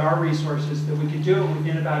with our resources, that we could do it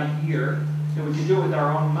within about a year, that we could do it with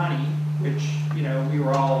our own money, which, we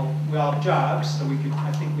all have jobs, so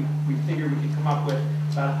I think we figured we could come up with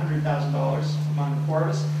about $100,000 among the 4 of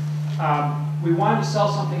us. We wanted to sell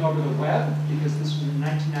something over the web, because this was in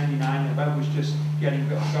 1999, the web was just getting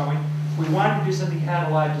going. We wanted to do something that had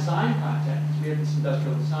a lot of design content, because we had this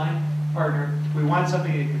industrial design partner. We wanted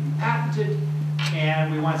something that could be patented,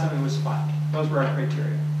 and we wanted something that was fun. Those were our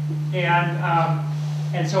criteria.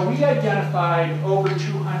 And so we identified over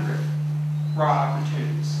 200 raw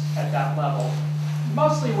opportunities at that level.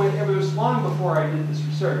 Mostly, it was long before I did this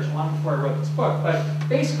research, long before I wrote this book, but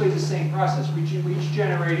basically the same process. We each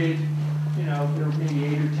generated, there were maybe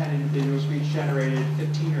 8 or 10 individuals. We each generated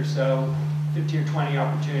 15 or 20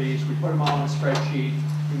 opportunities. We put them all in a spreadsheet.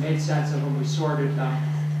 We made sense of them. We sorted them.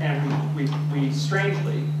 And we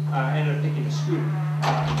strangely ended up picking a Xootr,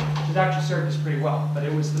 which has actually served us pretty well. But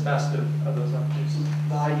it was the best of those opportunities.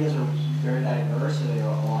 The ideas are very diverse, or they were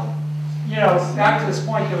a lot of... You know, back to this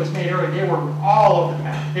point that was made earlier, they were all over the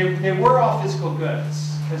map. They were all physical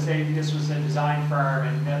goods, because this was a design firm,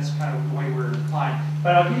 and that's kind of the way we're inclined.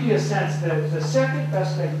 But I'll give you a sense that the second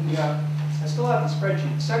best idea, I still have the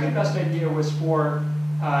spreadsheet, the second best idea was for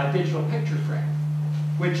digital picture frame,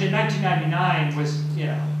 which in 1999 was, you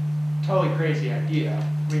know, totally crazy idea.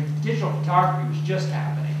 I mean, digital photography was just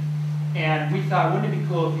happening. And we thought, wouldn't it be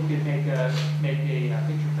cool if you could make a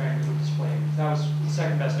picture frame that would display it? That was the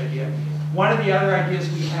second best idea. One of the other ideas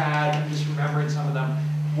we had, I'm just remembering some of them,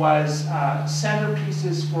 was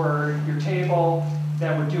centerpieces for your table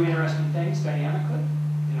that would do interesting things dynamically.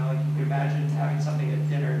 You know, like you could imagine having something at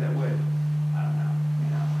dinner that would, I don't know, you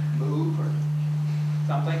know, move or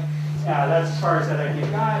something. That's as far as that idea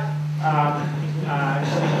got. Other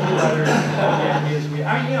ideas I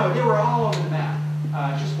mean, you know, they were all over the map.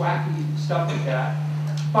 Just wacky stuff like that.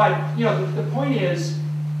 But, you know, the point is,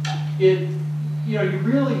 you know, you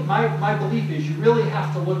really, my belief is you really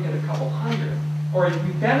have to look at a couple hundred, or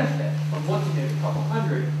you benefit from looking at a couple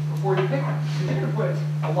hundred before you pick them. If you're going to put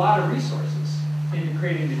a lot of resources into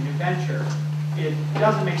creating a new venture, it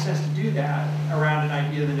doesn't make sense to do that around an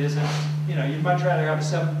idea that isn't, you know, you'd much rather have a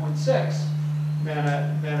 7.6 than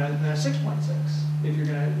a 6.6 if you're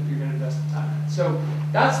gonna invest the time in it. So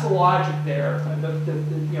that's the logic there.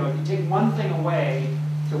 You know, if you take one thing away,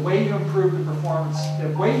 the way you improve the performance, the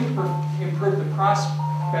way you improve the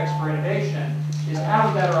prospects for innovation is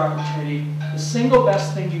have a better opportunity. The single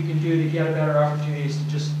best thing you can do to get a better opportunity is to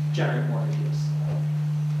just generate more ideas.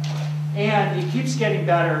 And it keeps getting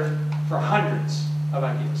better for hundreds of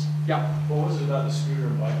ideas. Yeah. What was it about the scooter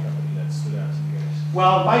and bike company that stood out to you guys?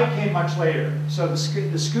 Well, the bike came much later. So the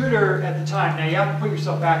scooter at the time, now you have to put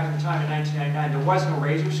yourself back in the time in 1999, there was no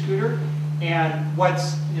Razor scooter. And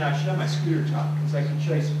you know, I should have my scooter talk because I can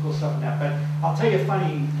show you some cool stuff in that. But I'll tell you a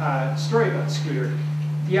funny story about the scooter.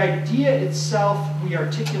 The idea itself, we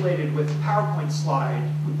articulated with a PowerPoint slide.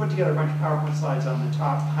 We put together a bunch of PowerPoint slides on the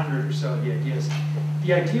top 100 or so of the ideas.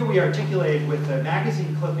 The idea we articulated with a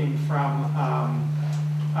magazine clipping from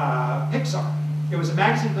Pixar. It was a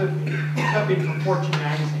magazine clipping from Fortune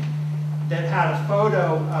magazine that had a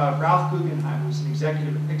photo of Ralph Guggenheim, who's an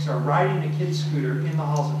executive at Pixar, riding a kid's scooter in the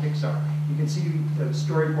halls of Pixar. You can see the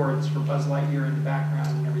storyboards for Buzz Lightyear in the background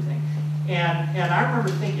and everything. And I remember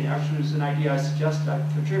thinking, actually it was an idea I suggested, I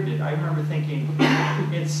contributed. I remember thinking,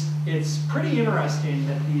 it's pretty interesting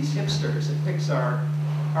that these hipsters at Pixar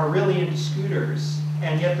are really into scooters,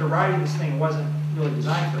 and yet they're riding this thing that wasn't really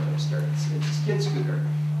designed for a hipster. It's a kid scooter.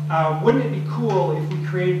 Wouldn't it be cool if we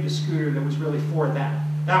created a scooter that was really for them?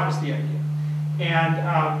 That was the idea. And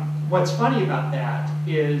what's funny about that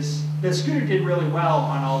is the scooter did really well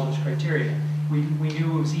on all those criteria. We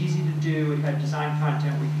knew it was easy to do, it had design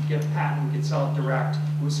content, we could get a patent, we could sell it direct,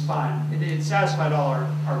 it was fun. It satisfied all our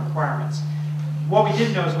requirements. What we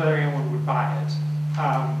didn't know is whether anyone would buy it.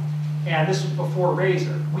 And this was before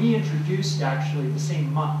Razor. We introduced actually the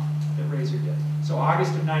same month that Razor did. So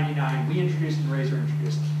August of '99, we introduced and Razor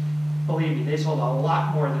introduced. Believe me, they sold a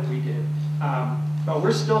lot more than we did. But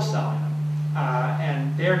we're still selling them.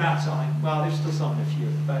 And they're not selling, well, they're still selling a few,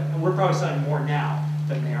 but we're probably selling more now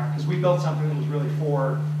than they are, because we built something that was really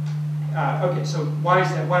for, okay, so why is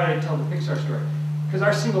that? Why did I tell the Pixar story? Because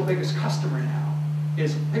our single biggest customer now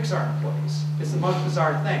is Pixar employees. It's the most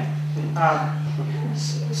bizarre thing.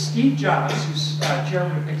 Steve Jobs, who's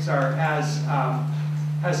chairman of Pixar,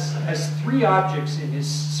 has three objects in his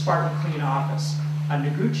Spartan clean office: a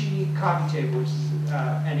Noguchi coffee table, which is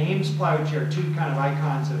an Ames plywood chair, two kind of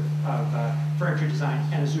icons of furniture design,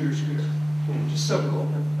 and a Xootr scooter, which is so cool,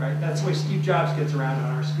 right? That's the way Steve Jobs gets around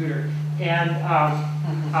on our scooter. And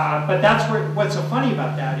but that's where, what's so funny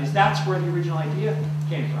about that is that's where the original idea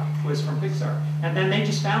came from, was from Pixar. And then they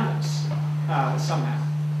just found us somehow.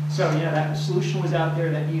 So yeah, that solution was out there,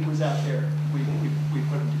 that need was out there. We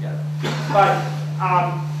put them together. But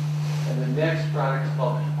and the next product is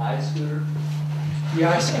called iScooter.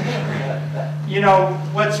 Yeah, you know,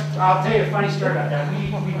 I'll tell you a funny story about that.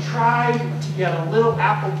 We tried to get a little,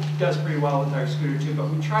 Apple does pretty well with our scooter too, but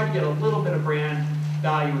we tried to get a little bit of brand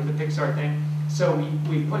value with the Pixar thing. So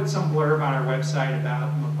we put some blurb on our website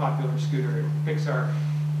about the most popular scooter at Pixar,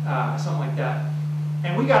 something like that.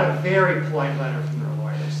 And we got a very polite letter from their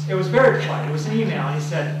lawyers. It was very polite. It was an email, and he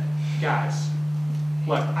said, guys,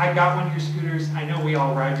 look, I got one of your scooters. I know we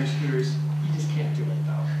all ride your scooters. You just can't do it.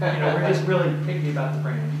 You know, we're just really picky about the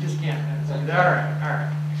brand. You just can't. All right.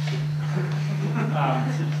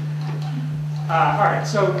 All right.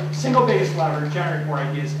 So, single biggest lever: generate more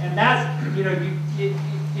ideas, and that, you know, if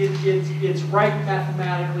it's right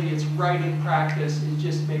mathematically, it's right in practice, it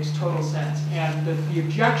just makes total sense. And the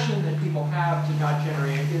objection that people have to not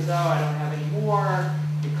generating is, oh, I don't have any more,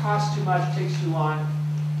 it costs too much, takes too long.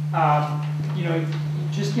 You know,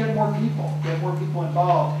 just get more people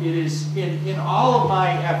involved. It is, in all of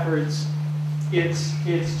my efforts, it's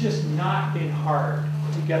just not been hard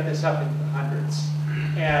to get this up into the hundreds.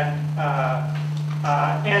 And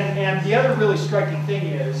the other really striking thing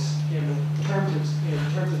is, in terms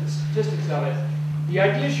of the statistics of it, the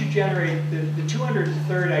ideas you generate, the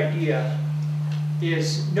 203rd idea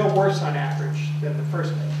is no worse on average than the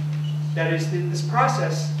first one. That is, this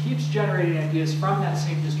process keeps generating ideas from that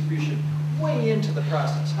same distribution way into the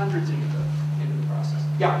process, hundreds into the process.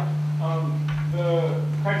 Yeah? The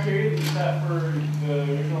criteria that you set for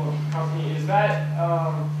the original company, is that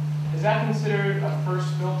considered a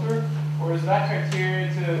first filter? Or is that criteria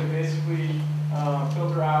to basically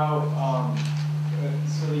filter out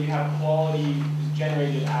so that you have quality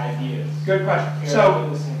generated ideas? Good question.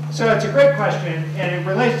 So it's a great question, and it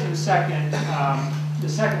relates to the second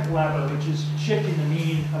lever, which is shifting the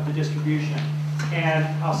mean of the distribution. And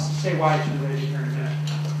I'll say why it's related here in a minute.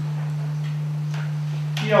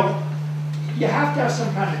 You know, you have to have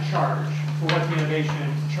some kind of charge for what the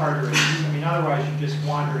innovation charter is. I mean, otherwise you're just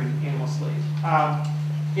wandering aimlessly.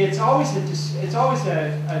 It's always a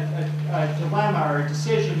dilemma or a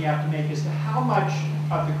decision you have to make as to how much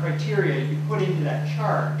of the criteria you put into that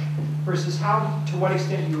charge versus to what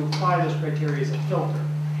extent you apply those criteria as a filter.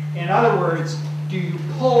 In other words, do you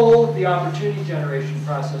pull the opportunity generation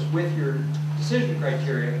process with your decision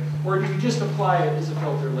criteria, or do you just apply it as a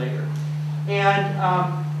filter later?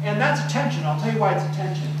 And that's a tension. I'll tell you why it's a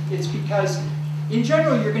tension. It's because in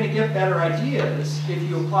general, you're going to get better ideas if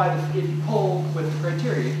you pull with the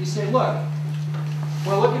criteria. If you say, look,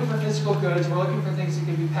 we're looking for physical goods, we're looking for things that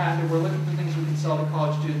can be patented, we're looking for things we can sell to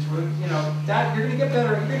college students. You're going to get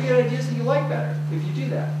better. You're going to get ideas that you like better if you do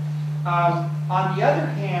that. On the other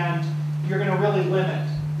hand, you're going to really limit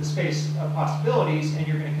the space of possibilities, and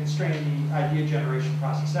you're going to constrain the idea generation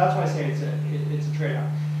process. That's why I say it's a trade-off.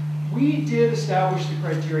 We did establish the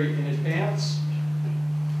criteria in advance,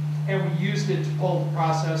 and we used it to pull the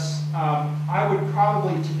process. I would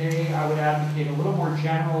probably today, I would advocate a little more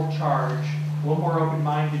general charge, a little more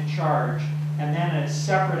open-minded charge, and then a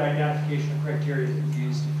separate identification of criteria that we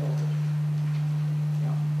use to filter.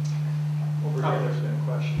 Yeah. Over here, there's been a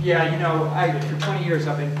question. Yeah, you know, for 20 years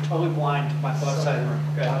I've been totally blind to my left side of the room.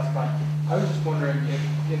 Go ahead. That's fine. I was just wondering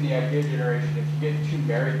if, in the idea generation, if you get too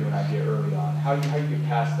married to an idea early on, how you get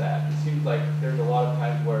past that? It seems like there's a lot of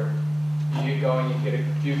times where you get going, you get a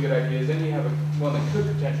few good ideas, then you have one that could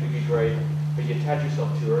potentially be great, but you attach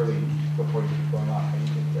yourself too early before you keep going on. How do you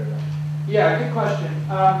take care of that? Yeah, good question.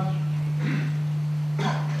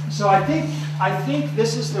 So I think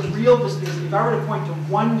this is the real distinction. If I were to point to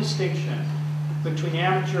one distinction between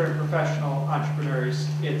amateur and professional entrepreneurs,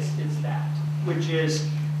 it's that, which is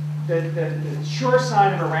the sure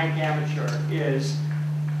sign of a rank amateur is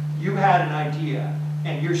you had an idea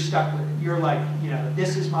and you're stuck with it. You're like, you know,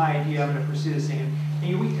 this is my idea, I'm going to pursue this thing.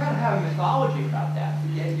 And we kind of have a mythology about that.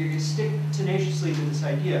 You're going to stick tenaciously to this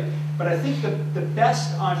idea. But I think the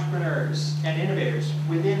best entrepreneurs and innovators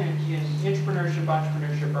within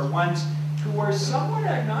entrepreneurship are ones who are somewhat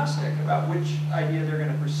agnostic about which idea they're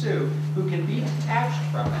going to pursue, who can be detached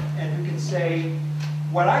from it, and who can say,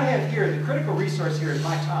 what I have here, the critical resource here is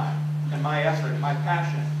my time and my effort and my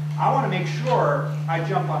passion. I want to make sure I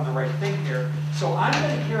jump on the right thing here. So I'm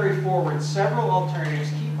going to carry forward several alternatives,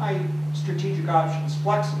 keep my strategic options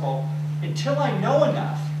flexible until I know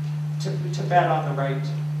enough to bet on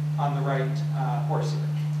the right horse here.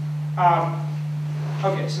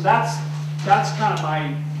 Okay, so that's kind of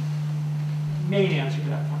my main answer to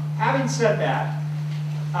that point. Having said that,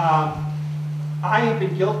 I have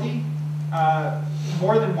been guilty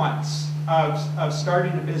more than once of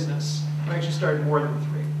starting a business. I've actually started more than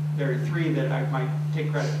 3. There are 3 that I might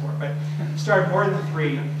take credit for, but started more than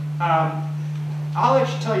 3. I'll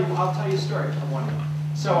tell you a story of one of them.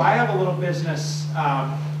 So I have a little business.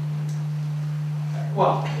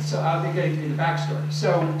 So I'll get into the backstory.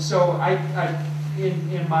 So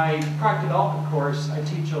in my product development course, I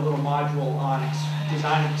teach a little module on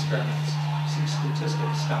design experiments, some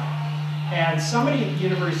statistics stuff. And somebody at the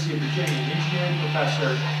University of Virginia, an engineering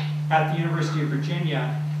professor at the University of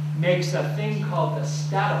Virginia, makes a thing called the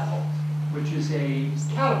Statapult, which is a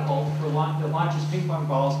catapult that launches ping pong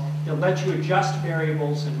balls that lets you adjust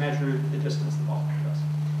variables and measure the distance the ball goes.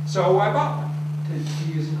 So I bought one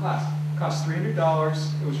to use in class. It cost $300.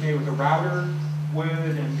 It was made with a router, wood,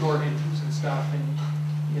 and door hinges and stuff. And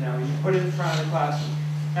you put it in front of the class.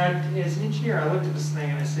 And as an engineer, I looked at this thing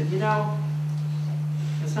and I said, you know,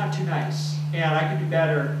 it's not too nice, and I could do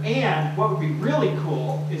better. And what would be really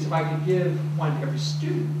cool is if I could give one to every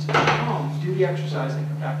student to go home, do the exercise, and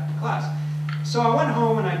come back to class. So I went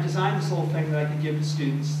home and I designed this little thing that I could give to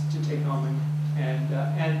students to take home, and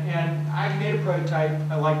I made a prototype.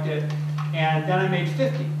 I liked it, and then I made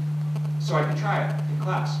 50, so I could try it in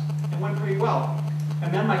class. It went pretty well.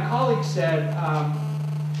 And then my colleague said,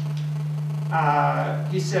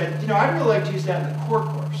 he said, you know, I'd really like to use that in the core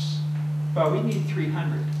course, but we need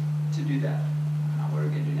 300 to do that. What are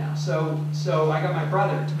we going to do now? So I got my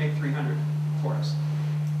brother to make 300 for us.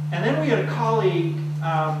 And then we had a colleague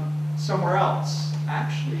somewhere else,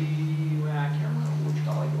 actually, I can't remember which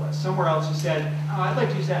colleague it was, somewhere else who said, oh, I'd like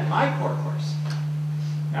to use that in my core course.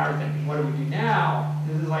 Now we're thinking, what do we do now?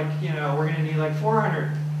 This is like, you know, we're going to need like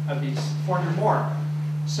 400 of these, 400 more.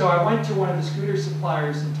 So I went to one of the scooter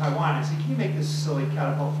suppliers in Taiwan and said, can you make this silly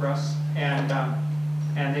catapult for us? And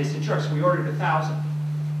they said, sure. So we ordered 1,000.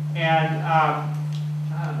 And I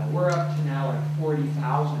don't know, we're up to now like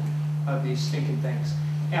 40,000 of these stinking things.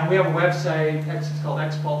 And we have a website, it's called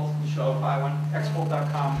Xbolt. You should all buy one,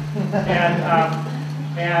 xbolt.com.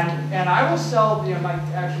 And I will sell, you know,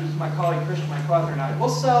 actually this is my colleague Christian, my father and I, we'll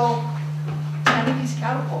sell 10 of these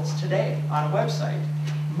catapults today on a website,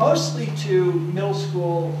 mostly to middle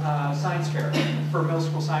school science fair, for middle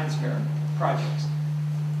school science fair projects.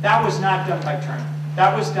 That was not done by Turner.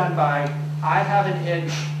 That was done by, I have an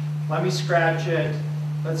itch, let me scratch it,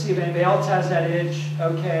 let's see if anybody else has that itch,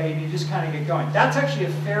 okay, and you just kind of get going. That's actually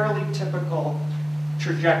a fairly typical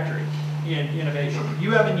trajectory in innovation.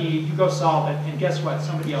 You have a need, you go solve it, and guess what,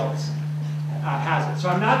 somebody else has it. So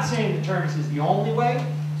I'm not saying that Turner's is the only way,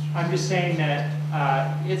 I'm just saying that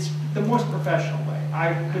it's the most professional way.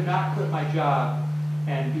 I could not quit my job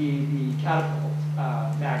and be the catapult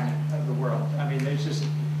magnet of the world. I mean, there's just,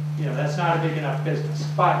 you know, that's not a big enough business,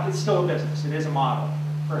 but it's still a business. It is a model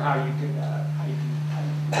for how you could,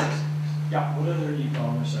 yeah. What other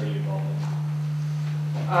e-commerce are you involved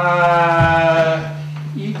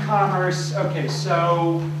in? E-commerce, okay,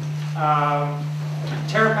 so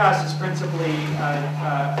Terrapass is principally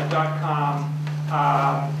a .com.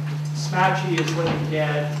 Smatchy is living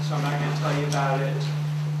dead, so I'm not going to tell you about it.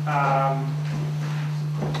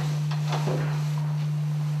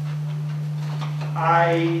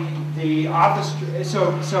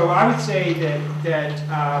 So I would say that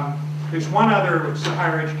there's one other, which is a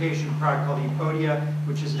higher education product called Epodia,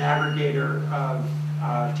 which is an aggregator of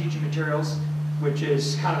teaching materials, which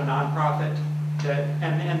is kind of a nonprofit.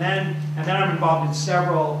 And then I'm involved in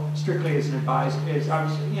several, strictly as an advisor, I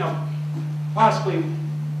was, you know, possibly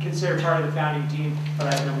considered part of the founding team, but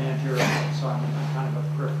I have no managerial role, so I'm kind of a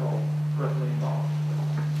peripherally involved.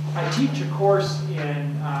 I teach a course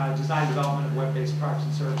in design development of web-based products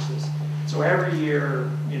and services. So every year,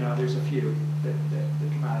 you know, there's a few that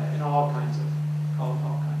come out of it in all kinds of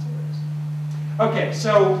areas. Okay,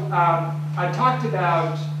 so I talked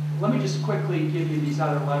about. Let me just quickly give you these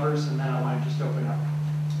other levers, and then I want to just open up.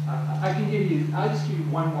 I'll just give you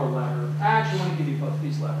one more lever. I actually want to give you both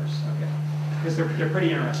these levers, okay, because they're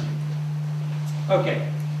pretty interesting. Okay,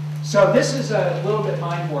 so this is a little bit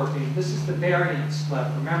mind-warping. This is the variance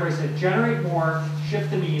lever. Remember I said generate more,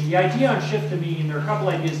 shift the mean. The idea on shift the mean, there are a couple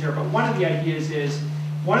ideas there, but one of the ideas is,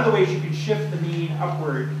 one of the ways you can shift the mean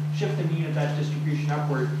upward, shift the mean of that distribution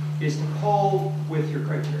upward, is to pull with your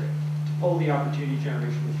criteria, to pull the opportunity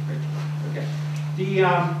generation with your criteria. Okay.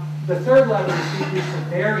 The third lever is to increase the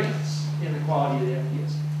variance in the quality of the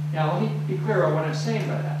ideas. Now let me be clear on what I'm saying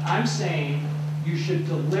by that. I'm saying you should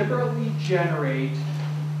deliberately generate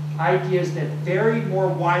ideas that vary more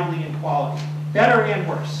widely in quality, better and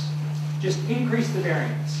worse. Just increase the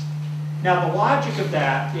variance. Now the logic of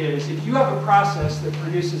that is if you have a process that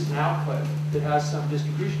produces an output that has some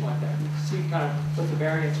distribution like that, you can see kind of what the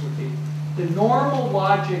variance would be. The normal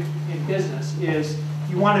logic in business is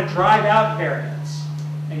you want to drive out variance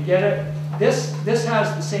and get it. This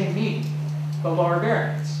has the same mean, but lower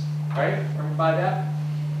variance, right? Remember by that?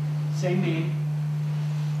 Same mean,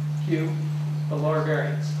 Q, but lower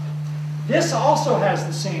variance. This also has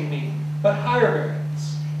the same mean, but higher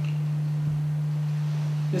variance.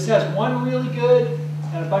 This has one really good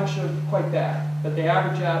and a bunch of quite bad, but they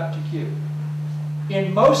average out to Q.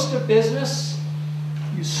 In most of business,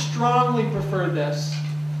 you strongly prefer this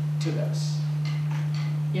to this.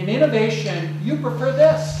 In innovation, you prefer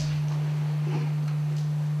this.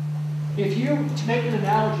 If you, to make an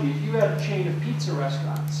analogy, if you had a chain of pizza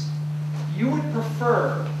restaurants, you would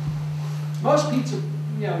prefer, most pizza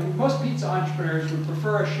entrepreneurs would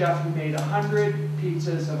prefer a chef who made 100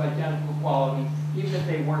 pizzas of identical quality, even if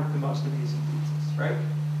they weren't the most amazing pizzas, right?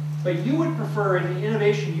 But you would prefer, in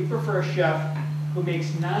innovation, you prefer a chef who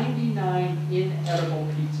makes 99 inedible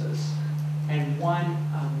pizzas and one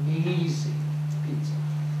amazing pizza.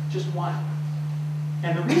 Just one.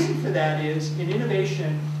 And the reason for that is, in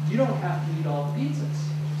innovation, you don't have to eat all the pizzas.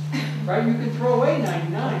 Right? You can throw away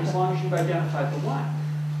 99 as long as you've identified the one.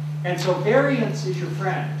 And so variance is your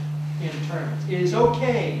friend in tournaments. It is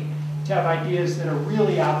okay to have ideas that are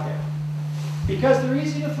really out there. Because they're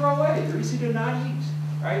easy to throw away. They're easy to not eat.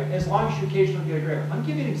 Right? As long as you occasionally get a great one. Let me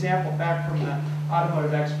give you an example back from the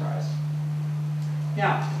Automotive X Prize.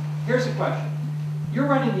 Now, here's a question. You're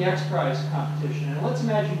running the X Prize competition, and let's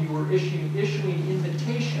imagine you were issuing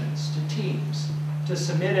invitations to teams to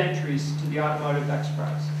submit entries to the Automotive X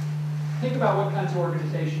Prize. Think about what kinds of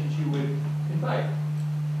organizations you would invite.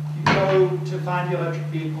 You go to find the electric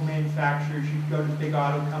vehicle manufacturers, you go to the big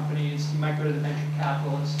auto companies, you might go to the venture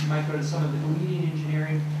capitalists, you might go to some of the leading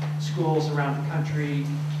engineering schools around the country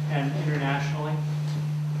and internationally,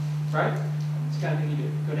 right? It's the kind of thing you do.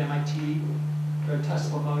 Go to MIT, go to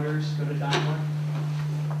Tesla Motors, go to Daimler.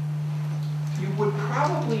 You would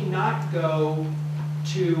probably not go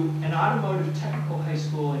to an automotive technical high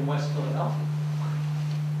school in West Philadelphia.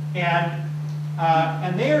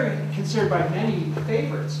 And they are considered by many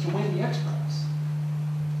favorites to win the X Prize.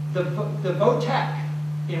 The Votech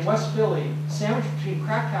in West Philly, sandwiched between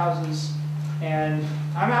crack houses and,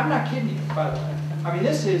 I'm not kidding you, by the way. I mean,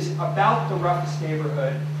 this is about the roughest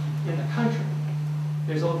neighborhood in the country.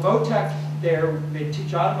 There's a Votech there. They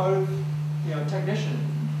teach automotive, technician,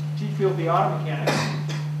 teach people to be auto mechanics.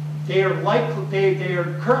 They are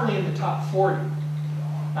currently in the top 40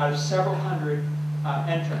 out of several hundred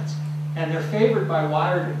entrants. And they're favored by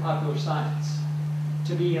Wired and Popular Science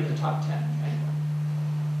to be in the top 10 anyway.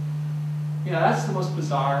 That's the most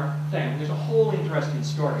bizarre thing. There's a whole interesting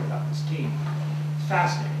story about this team.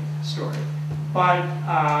 Fascinating story. But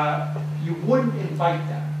you wouldn't invite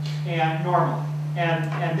them normally.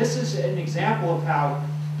 And this is an example of how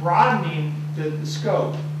broadening the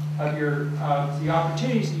scope of the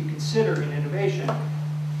opportunities that you consider in innovation.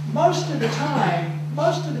 Most of the time,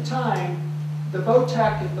 the Votech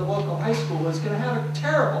at the local high school is going to have a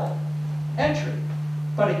terrible entry.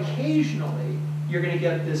 But occasionally, you're going to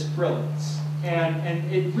get this brilliance. And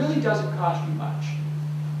it really doesn't cost you much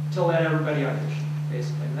to let everybody audition,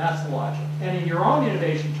 basically. And that's the logic. And in your own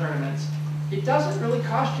innovation tournaments, it doesn't really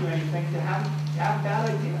cost you anything to have a bad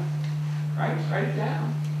idea. Right? Write it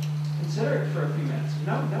down. Consider it for a few minutes.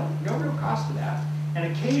 No real cost to that. And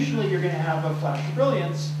occasionally, you're going to have a flash of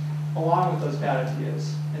brilliance along with those bad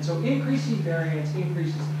ideas. And so increasing variance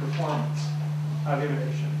increases the performance of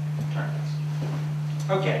innovation tournaments.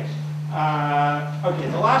 Okay.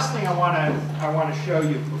 The last thing I want to show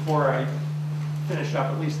you before I finish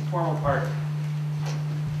up, at least the formal part,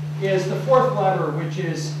 is the fourth lever, which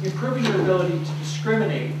is improving your ability to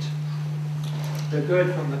discriminate the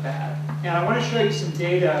good from the bad. And I want to show you some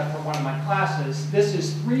data from one of my classes. This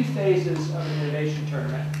is 3 phases of an innovation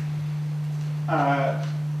tournament.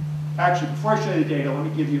 Actually, before I show you the data, let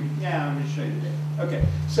me give you, I'm going to show you the data. Okay,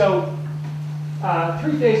 so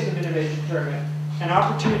 3 phases of innovation tournament. An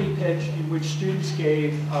opportunity pitch in which students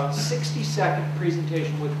gave a 60-second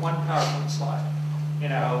presentation with one PowerPoint slide.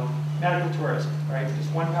 Medical tourism, right?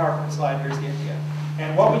 Just one PowerPoint slide, here's the idea.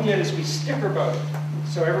 And what we did is we sticker voted.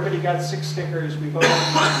 So everybody got 6 stickers, we voted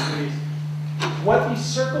on these. What these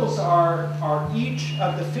circles are each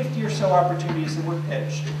of the 50 or so opportunities that were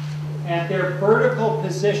pitched. And their vertical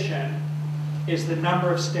position is the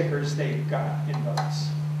number of stickers they got in votes.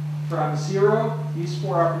 From 0, these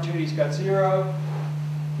 4 opportunities got 0,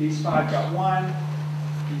 these 5 got 1,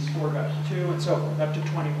 these 4 got 2, and so forth, up to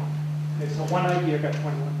 21. Okay, so one idea got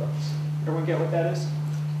 21 votes. Everyone get what that is?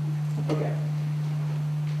 Okay.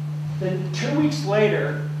 Then 2 weeks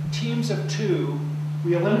later, teams of 2,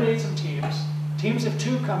 we eliminate some teams. Teams of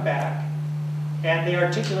 2 come back, and they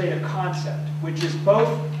articulate a concept, which is both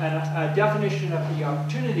a definition of the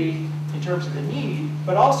opportunity in terms of the need,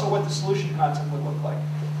 but also what the solution concept would look like.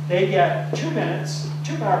 They get 2 minutes,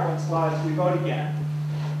 2 PowerPoint slides, we vote again.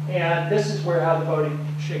 And this is how the voting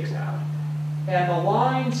shakes out. And the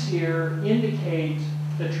lines here indicate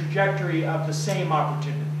the trajectory of the same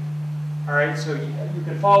opportunity. All right, so you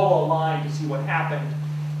can follow a line to see what happened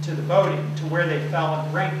to the voting, to where they fell in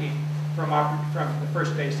the ranking from the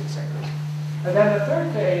first phase to the second phase. And then the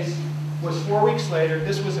third phase was 4 weeks later.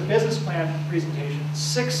 This was a business plan presentation,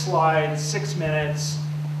 6 slides, 6 minutes,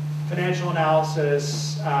 financial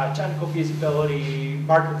analysis, technical feasibility,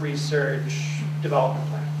 market research, development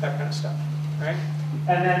plan, that kind of stuff, right?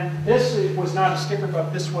 And then this was not a sticker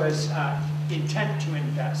book. This was intent to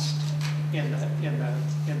invest in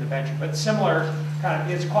the venture, but similar kind of,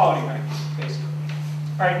 it's quality ranking, basically.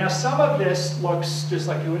 All right, now some of this looks just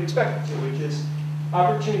like you would expect it to, which is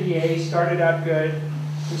opportunity A started out good,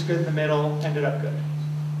 was good in the middle, ended up good.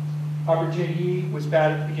 Opportunity E was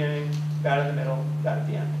bad at the beginning, bad in the middle, bad at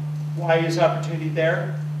the end. Why is opportunity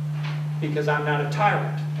there? Because I'm not a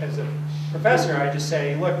tyrant. As a professor, I just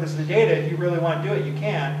say, look, this is the data. If you really want to do it, you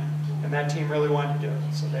can. And that team really wanted to do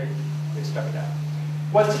it, so they stuck it out.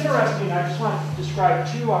 What's interesting, I just want to describe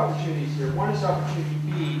two opportunities here. One is opportunity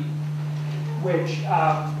B, which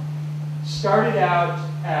started out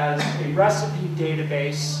as a recipe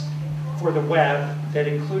database for the web that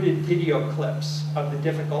included video clips of the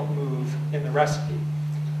difficult move in the recipe.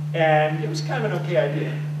 And it was kind of an okay idea.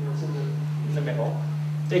 It was in the middle.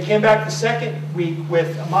 They came back the second week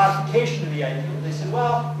with a modification of the idea. They said,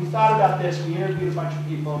 well, we thought about this, we interviewed a bunch of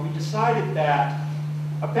people, and we decided that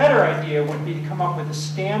a better idea would be to come up with a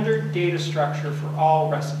standard data structure for all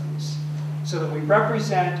recipes, so that we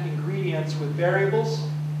represent ingredients with variables,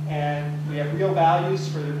 and we have real values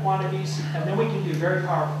for their quantities, and then we can do very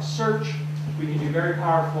powerful search, we can do very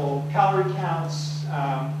powerful calorie counts,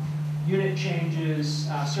 unit changes,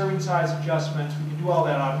 serving size adjustments. We can do all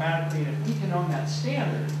that automatically, and if we can own that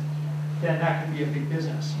standard, then that can be a big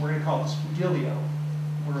business. We're going to call this Fidelio.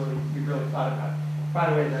 We really thought about it. By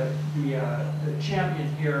the way, the champion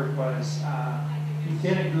here was, he'd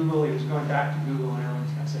been at Google, he was going back to Google, and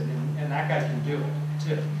everyone's kind of said, and that guy can do it,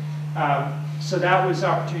 too. So that was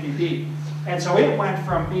opportunity B. And so it went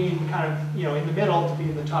from being kind of, in the middle to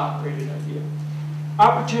being the top rated idea.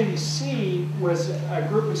 Opportunity C was a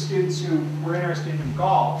group of students who were interested in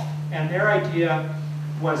golf, and their idea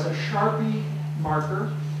was a Sharpie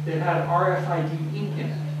marker that had RFID ink in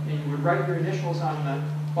it. And you would write your initials on the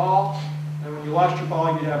ball, and when you lost your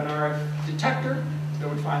ball, you'd have an RF detector that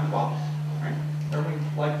would find the ball. Right? Everyone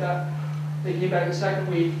liked that? They came back the second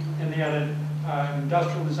week, and they had an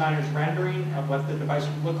industrial designer's rendering of what the device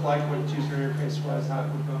would look like, what its user interface was, how it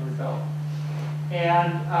would go in your belt.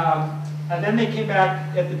 And then they came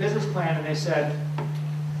back at the business plan and they said,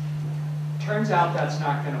 turns out that's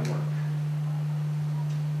not going to work.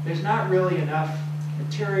 There's not really enough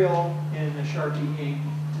material in the Sharpie ink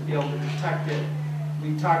to be able to detect it.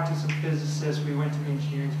 We talked to some physicists, we went to the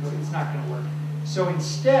engineering school, it's not going to work. So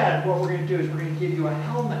instead, what we're going to do is we're going to give you a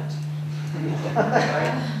helmet.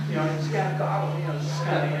 Right? It's got a goggle, it's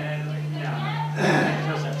kind of,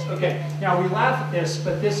 no sense. Okay, now we laugh at this,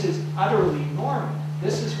 but this is utterly normal.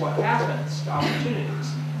 This is what happens to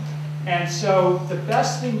opportunities. And so the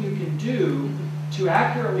best thing you can do to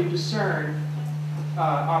accurately discern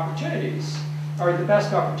opportunities, or the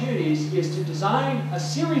best opportunities, is to design a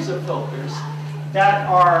series of filters that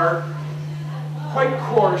are quite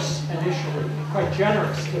coarse initially, quite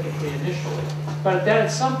generous typically initially, but then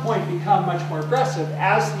at some point become much more aggressive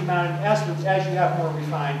as you have more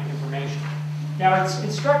refined information. Now it's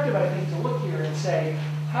instructive, I think, to look here and say,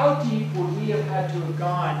 how deep would we have had to have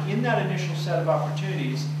gone in that initial set of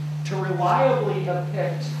opportunities to reliably have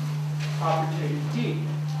picked opportunity D?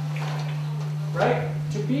 Right?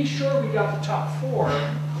 To be sure we got the top 4,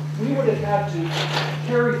 we would have had to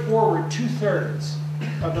carry forward 2/3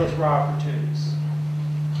 of those raw opportunities.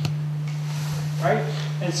 Right?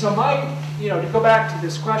 And so to go back to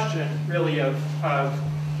this question really of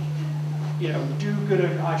do good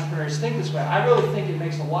entrepreneurs think this way? I really think it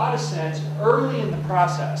makes a lot of sense early in the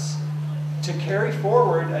process to carry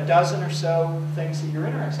forward a dozen or so things that you're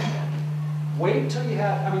interested in. Wait till you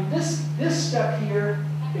have, this step here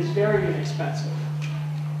is very inexpensive.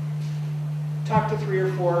 Talk to 3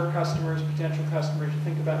 or 4 customers, potential customers, you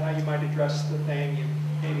think about how you might address the thing, you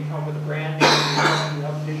maybe come up with a brand name, you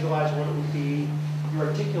help visualize what it would be, you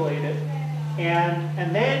articulate it,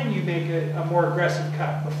 and then you make a more aggressive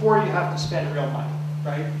cut before you have to spend real money,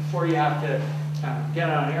 right? Before you have to get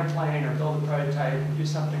on an airplane or build a prototype or do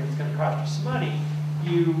something that's going to cost you some money,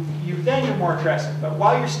 then you're more aggressive. But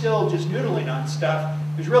while you're still just noodling on stuff,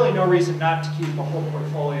 there's really no reason not to keep a whole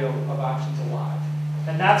portfolio of options alive.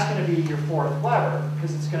 And that's going to be your 4th lever,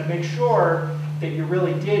 because it's going to make sure that you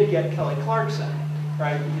really did get Kelly Clarkson,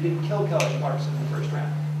 right? You didn't kill Kelly Clarkson in the first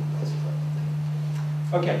round.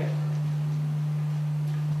 Okay.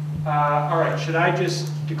 All right. Should I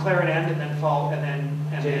just declare an end and then follow, and then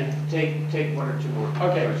Take 1 or 2 more.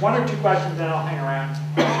 Okay, questions. 1 or 2 questions, then I'll hang around.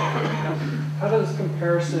 How does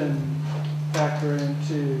comparison factor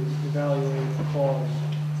into evaluating the quality?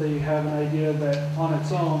 So you have an idea that on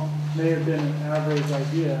its own may have been an average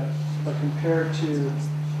idea, but compared to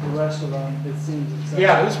the rest of them, it seems exceptional.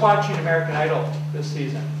 Yeah, who's watching American Idol this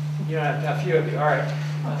season? A few of you. All right.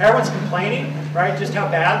 Everyone's complaining, right? Just how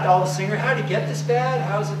bad all the singers. How did you get this bad?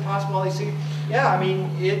 How is it possible all these singers? Yeah, I mean,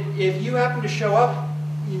 if you happen to show up,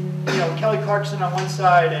 you know, Kelly Clarkson on one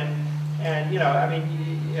side and you know, I mean,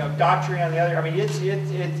 you know, doctoring on the other. I mean,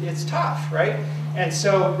 it's tough, right? And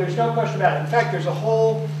so there's no question about it. In fact, there's a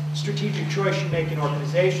whole strategic choice you make in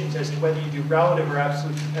organizations as to whether you do relative or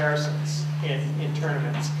absolute comparisons in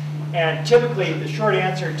tournaments. And typically, the short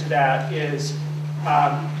answer to that is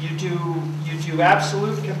you do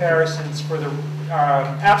absolute comparisons for the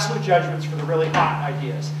absolute judgments for the really hot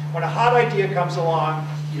ideas. When a hot idea comes along,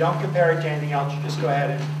 you don't compare it to anything else. You just go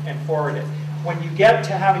ahead and forward it. When you get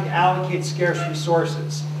to having to allocate scarce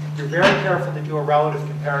resources, you're very careful to do a relative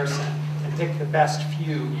comparison and pick the best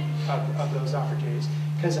few of those opportunities.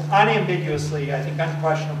 Because unambiguously, I think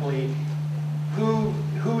unquestionably, who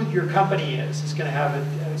your company is going to have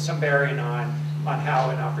some bearing on how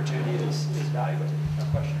an opportunity is evaluated. No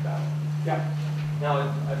question about it. Yeah.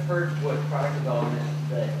 Now, I've heard with product development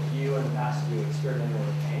that you in the past do experimenting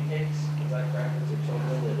with pancakes. Is that correct? With your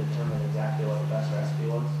children to determine exactly what the best recipe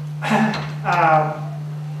was?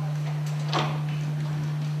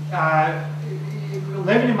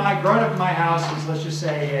 Growing up in my house is, let's just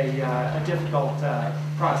say, a difficult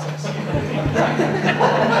process. You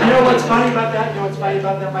know what's funny about that? You know what's funny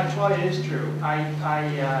about that, Mike? Well, it is true. I've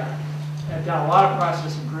done a lot of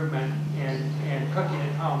process improvement and cooking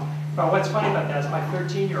at home. But what's funny about that is my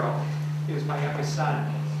 13-year-old, who's my youngest son,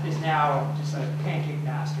 is now just a pancake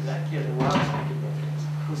master. That kid loves making pancakes.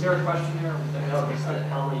 Was there a question there? No, just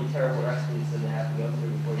how many terrible recipes did they have to go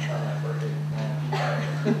through before you found that perfect?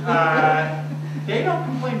 They don't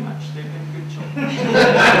complain much. They've been good children.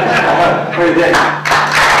 What do you think?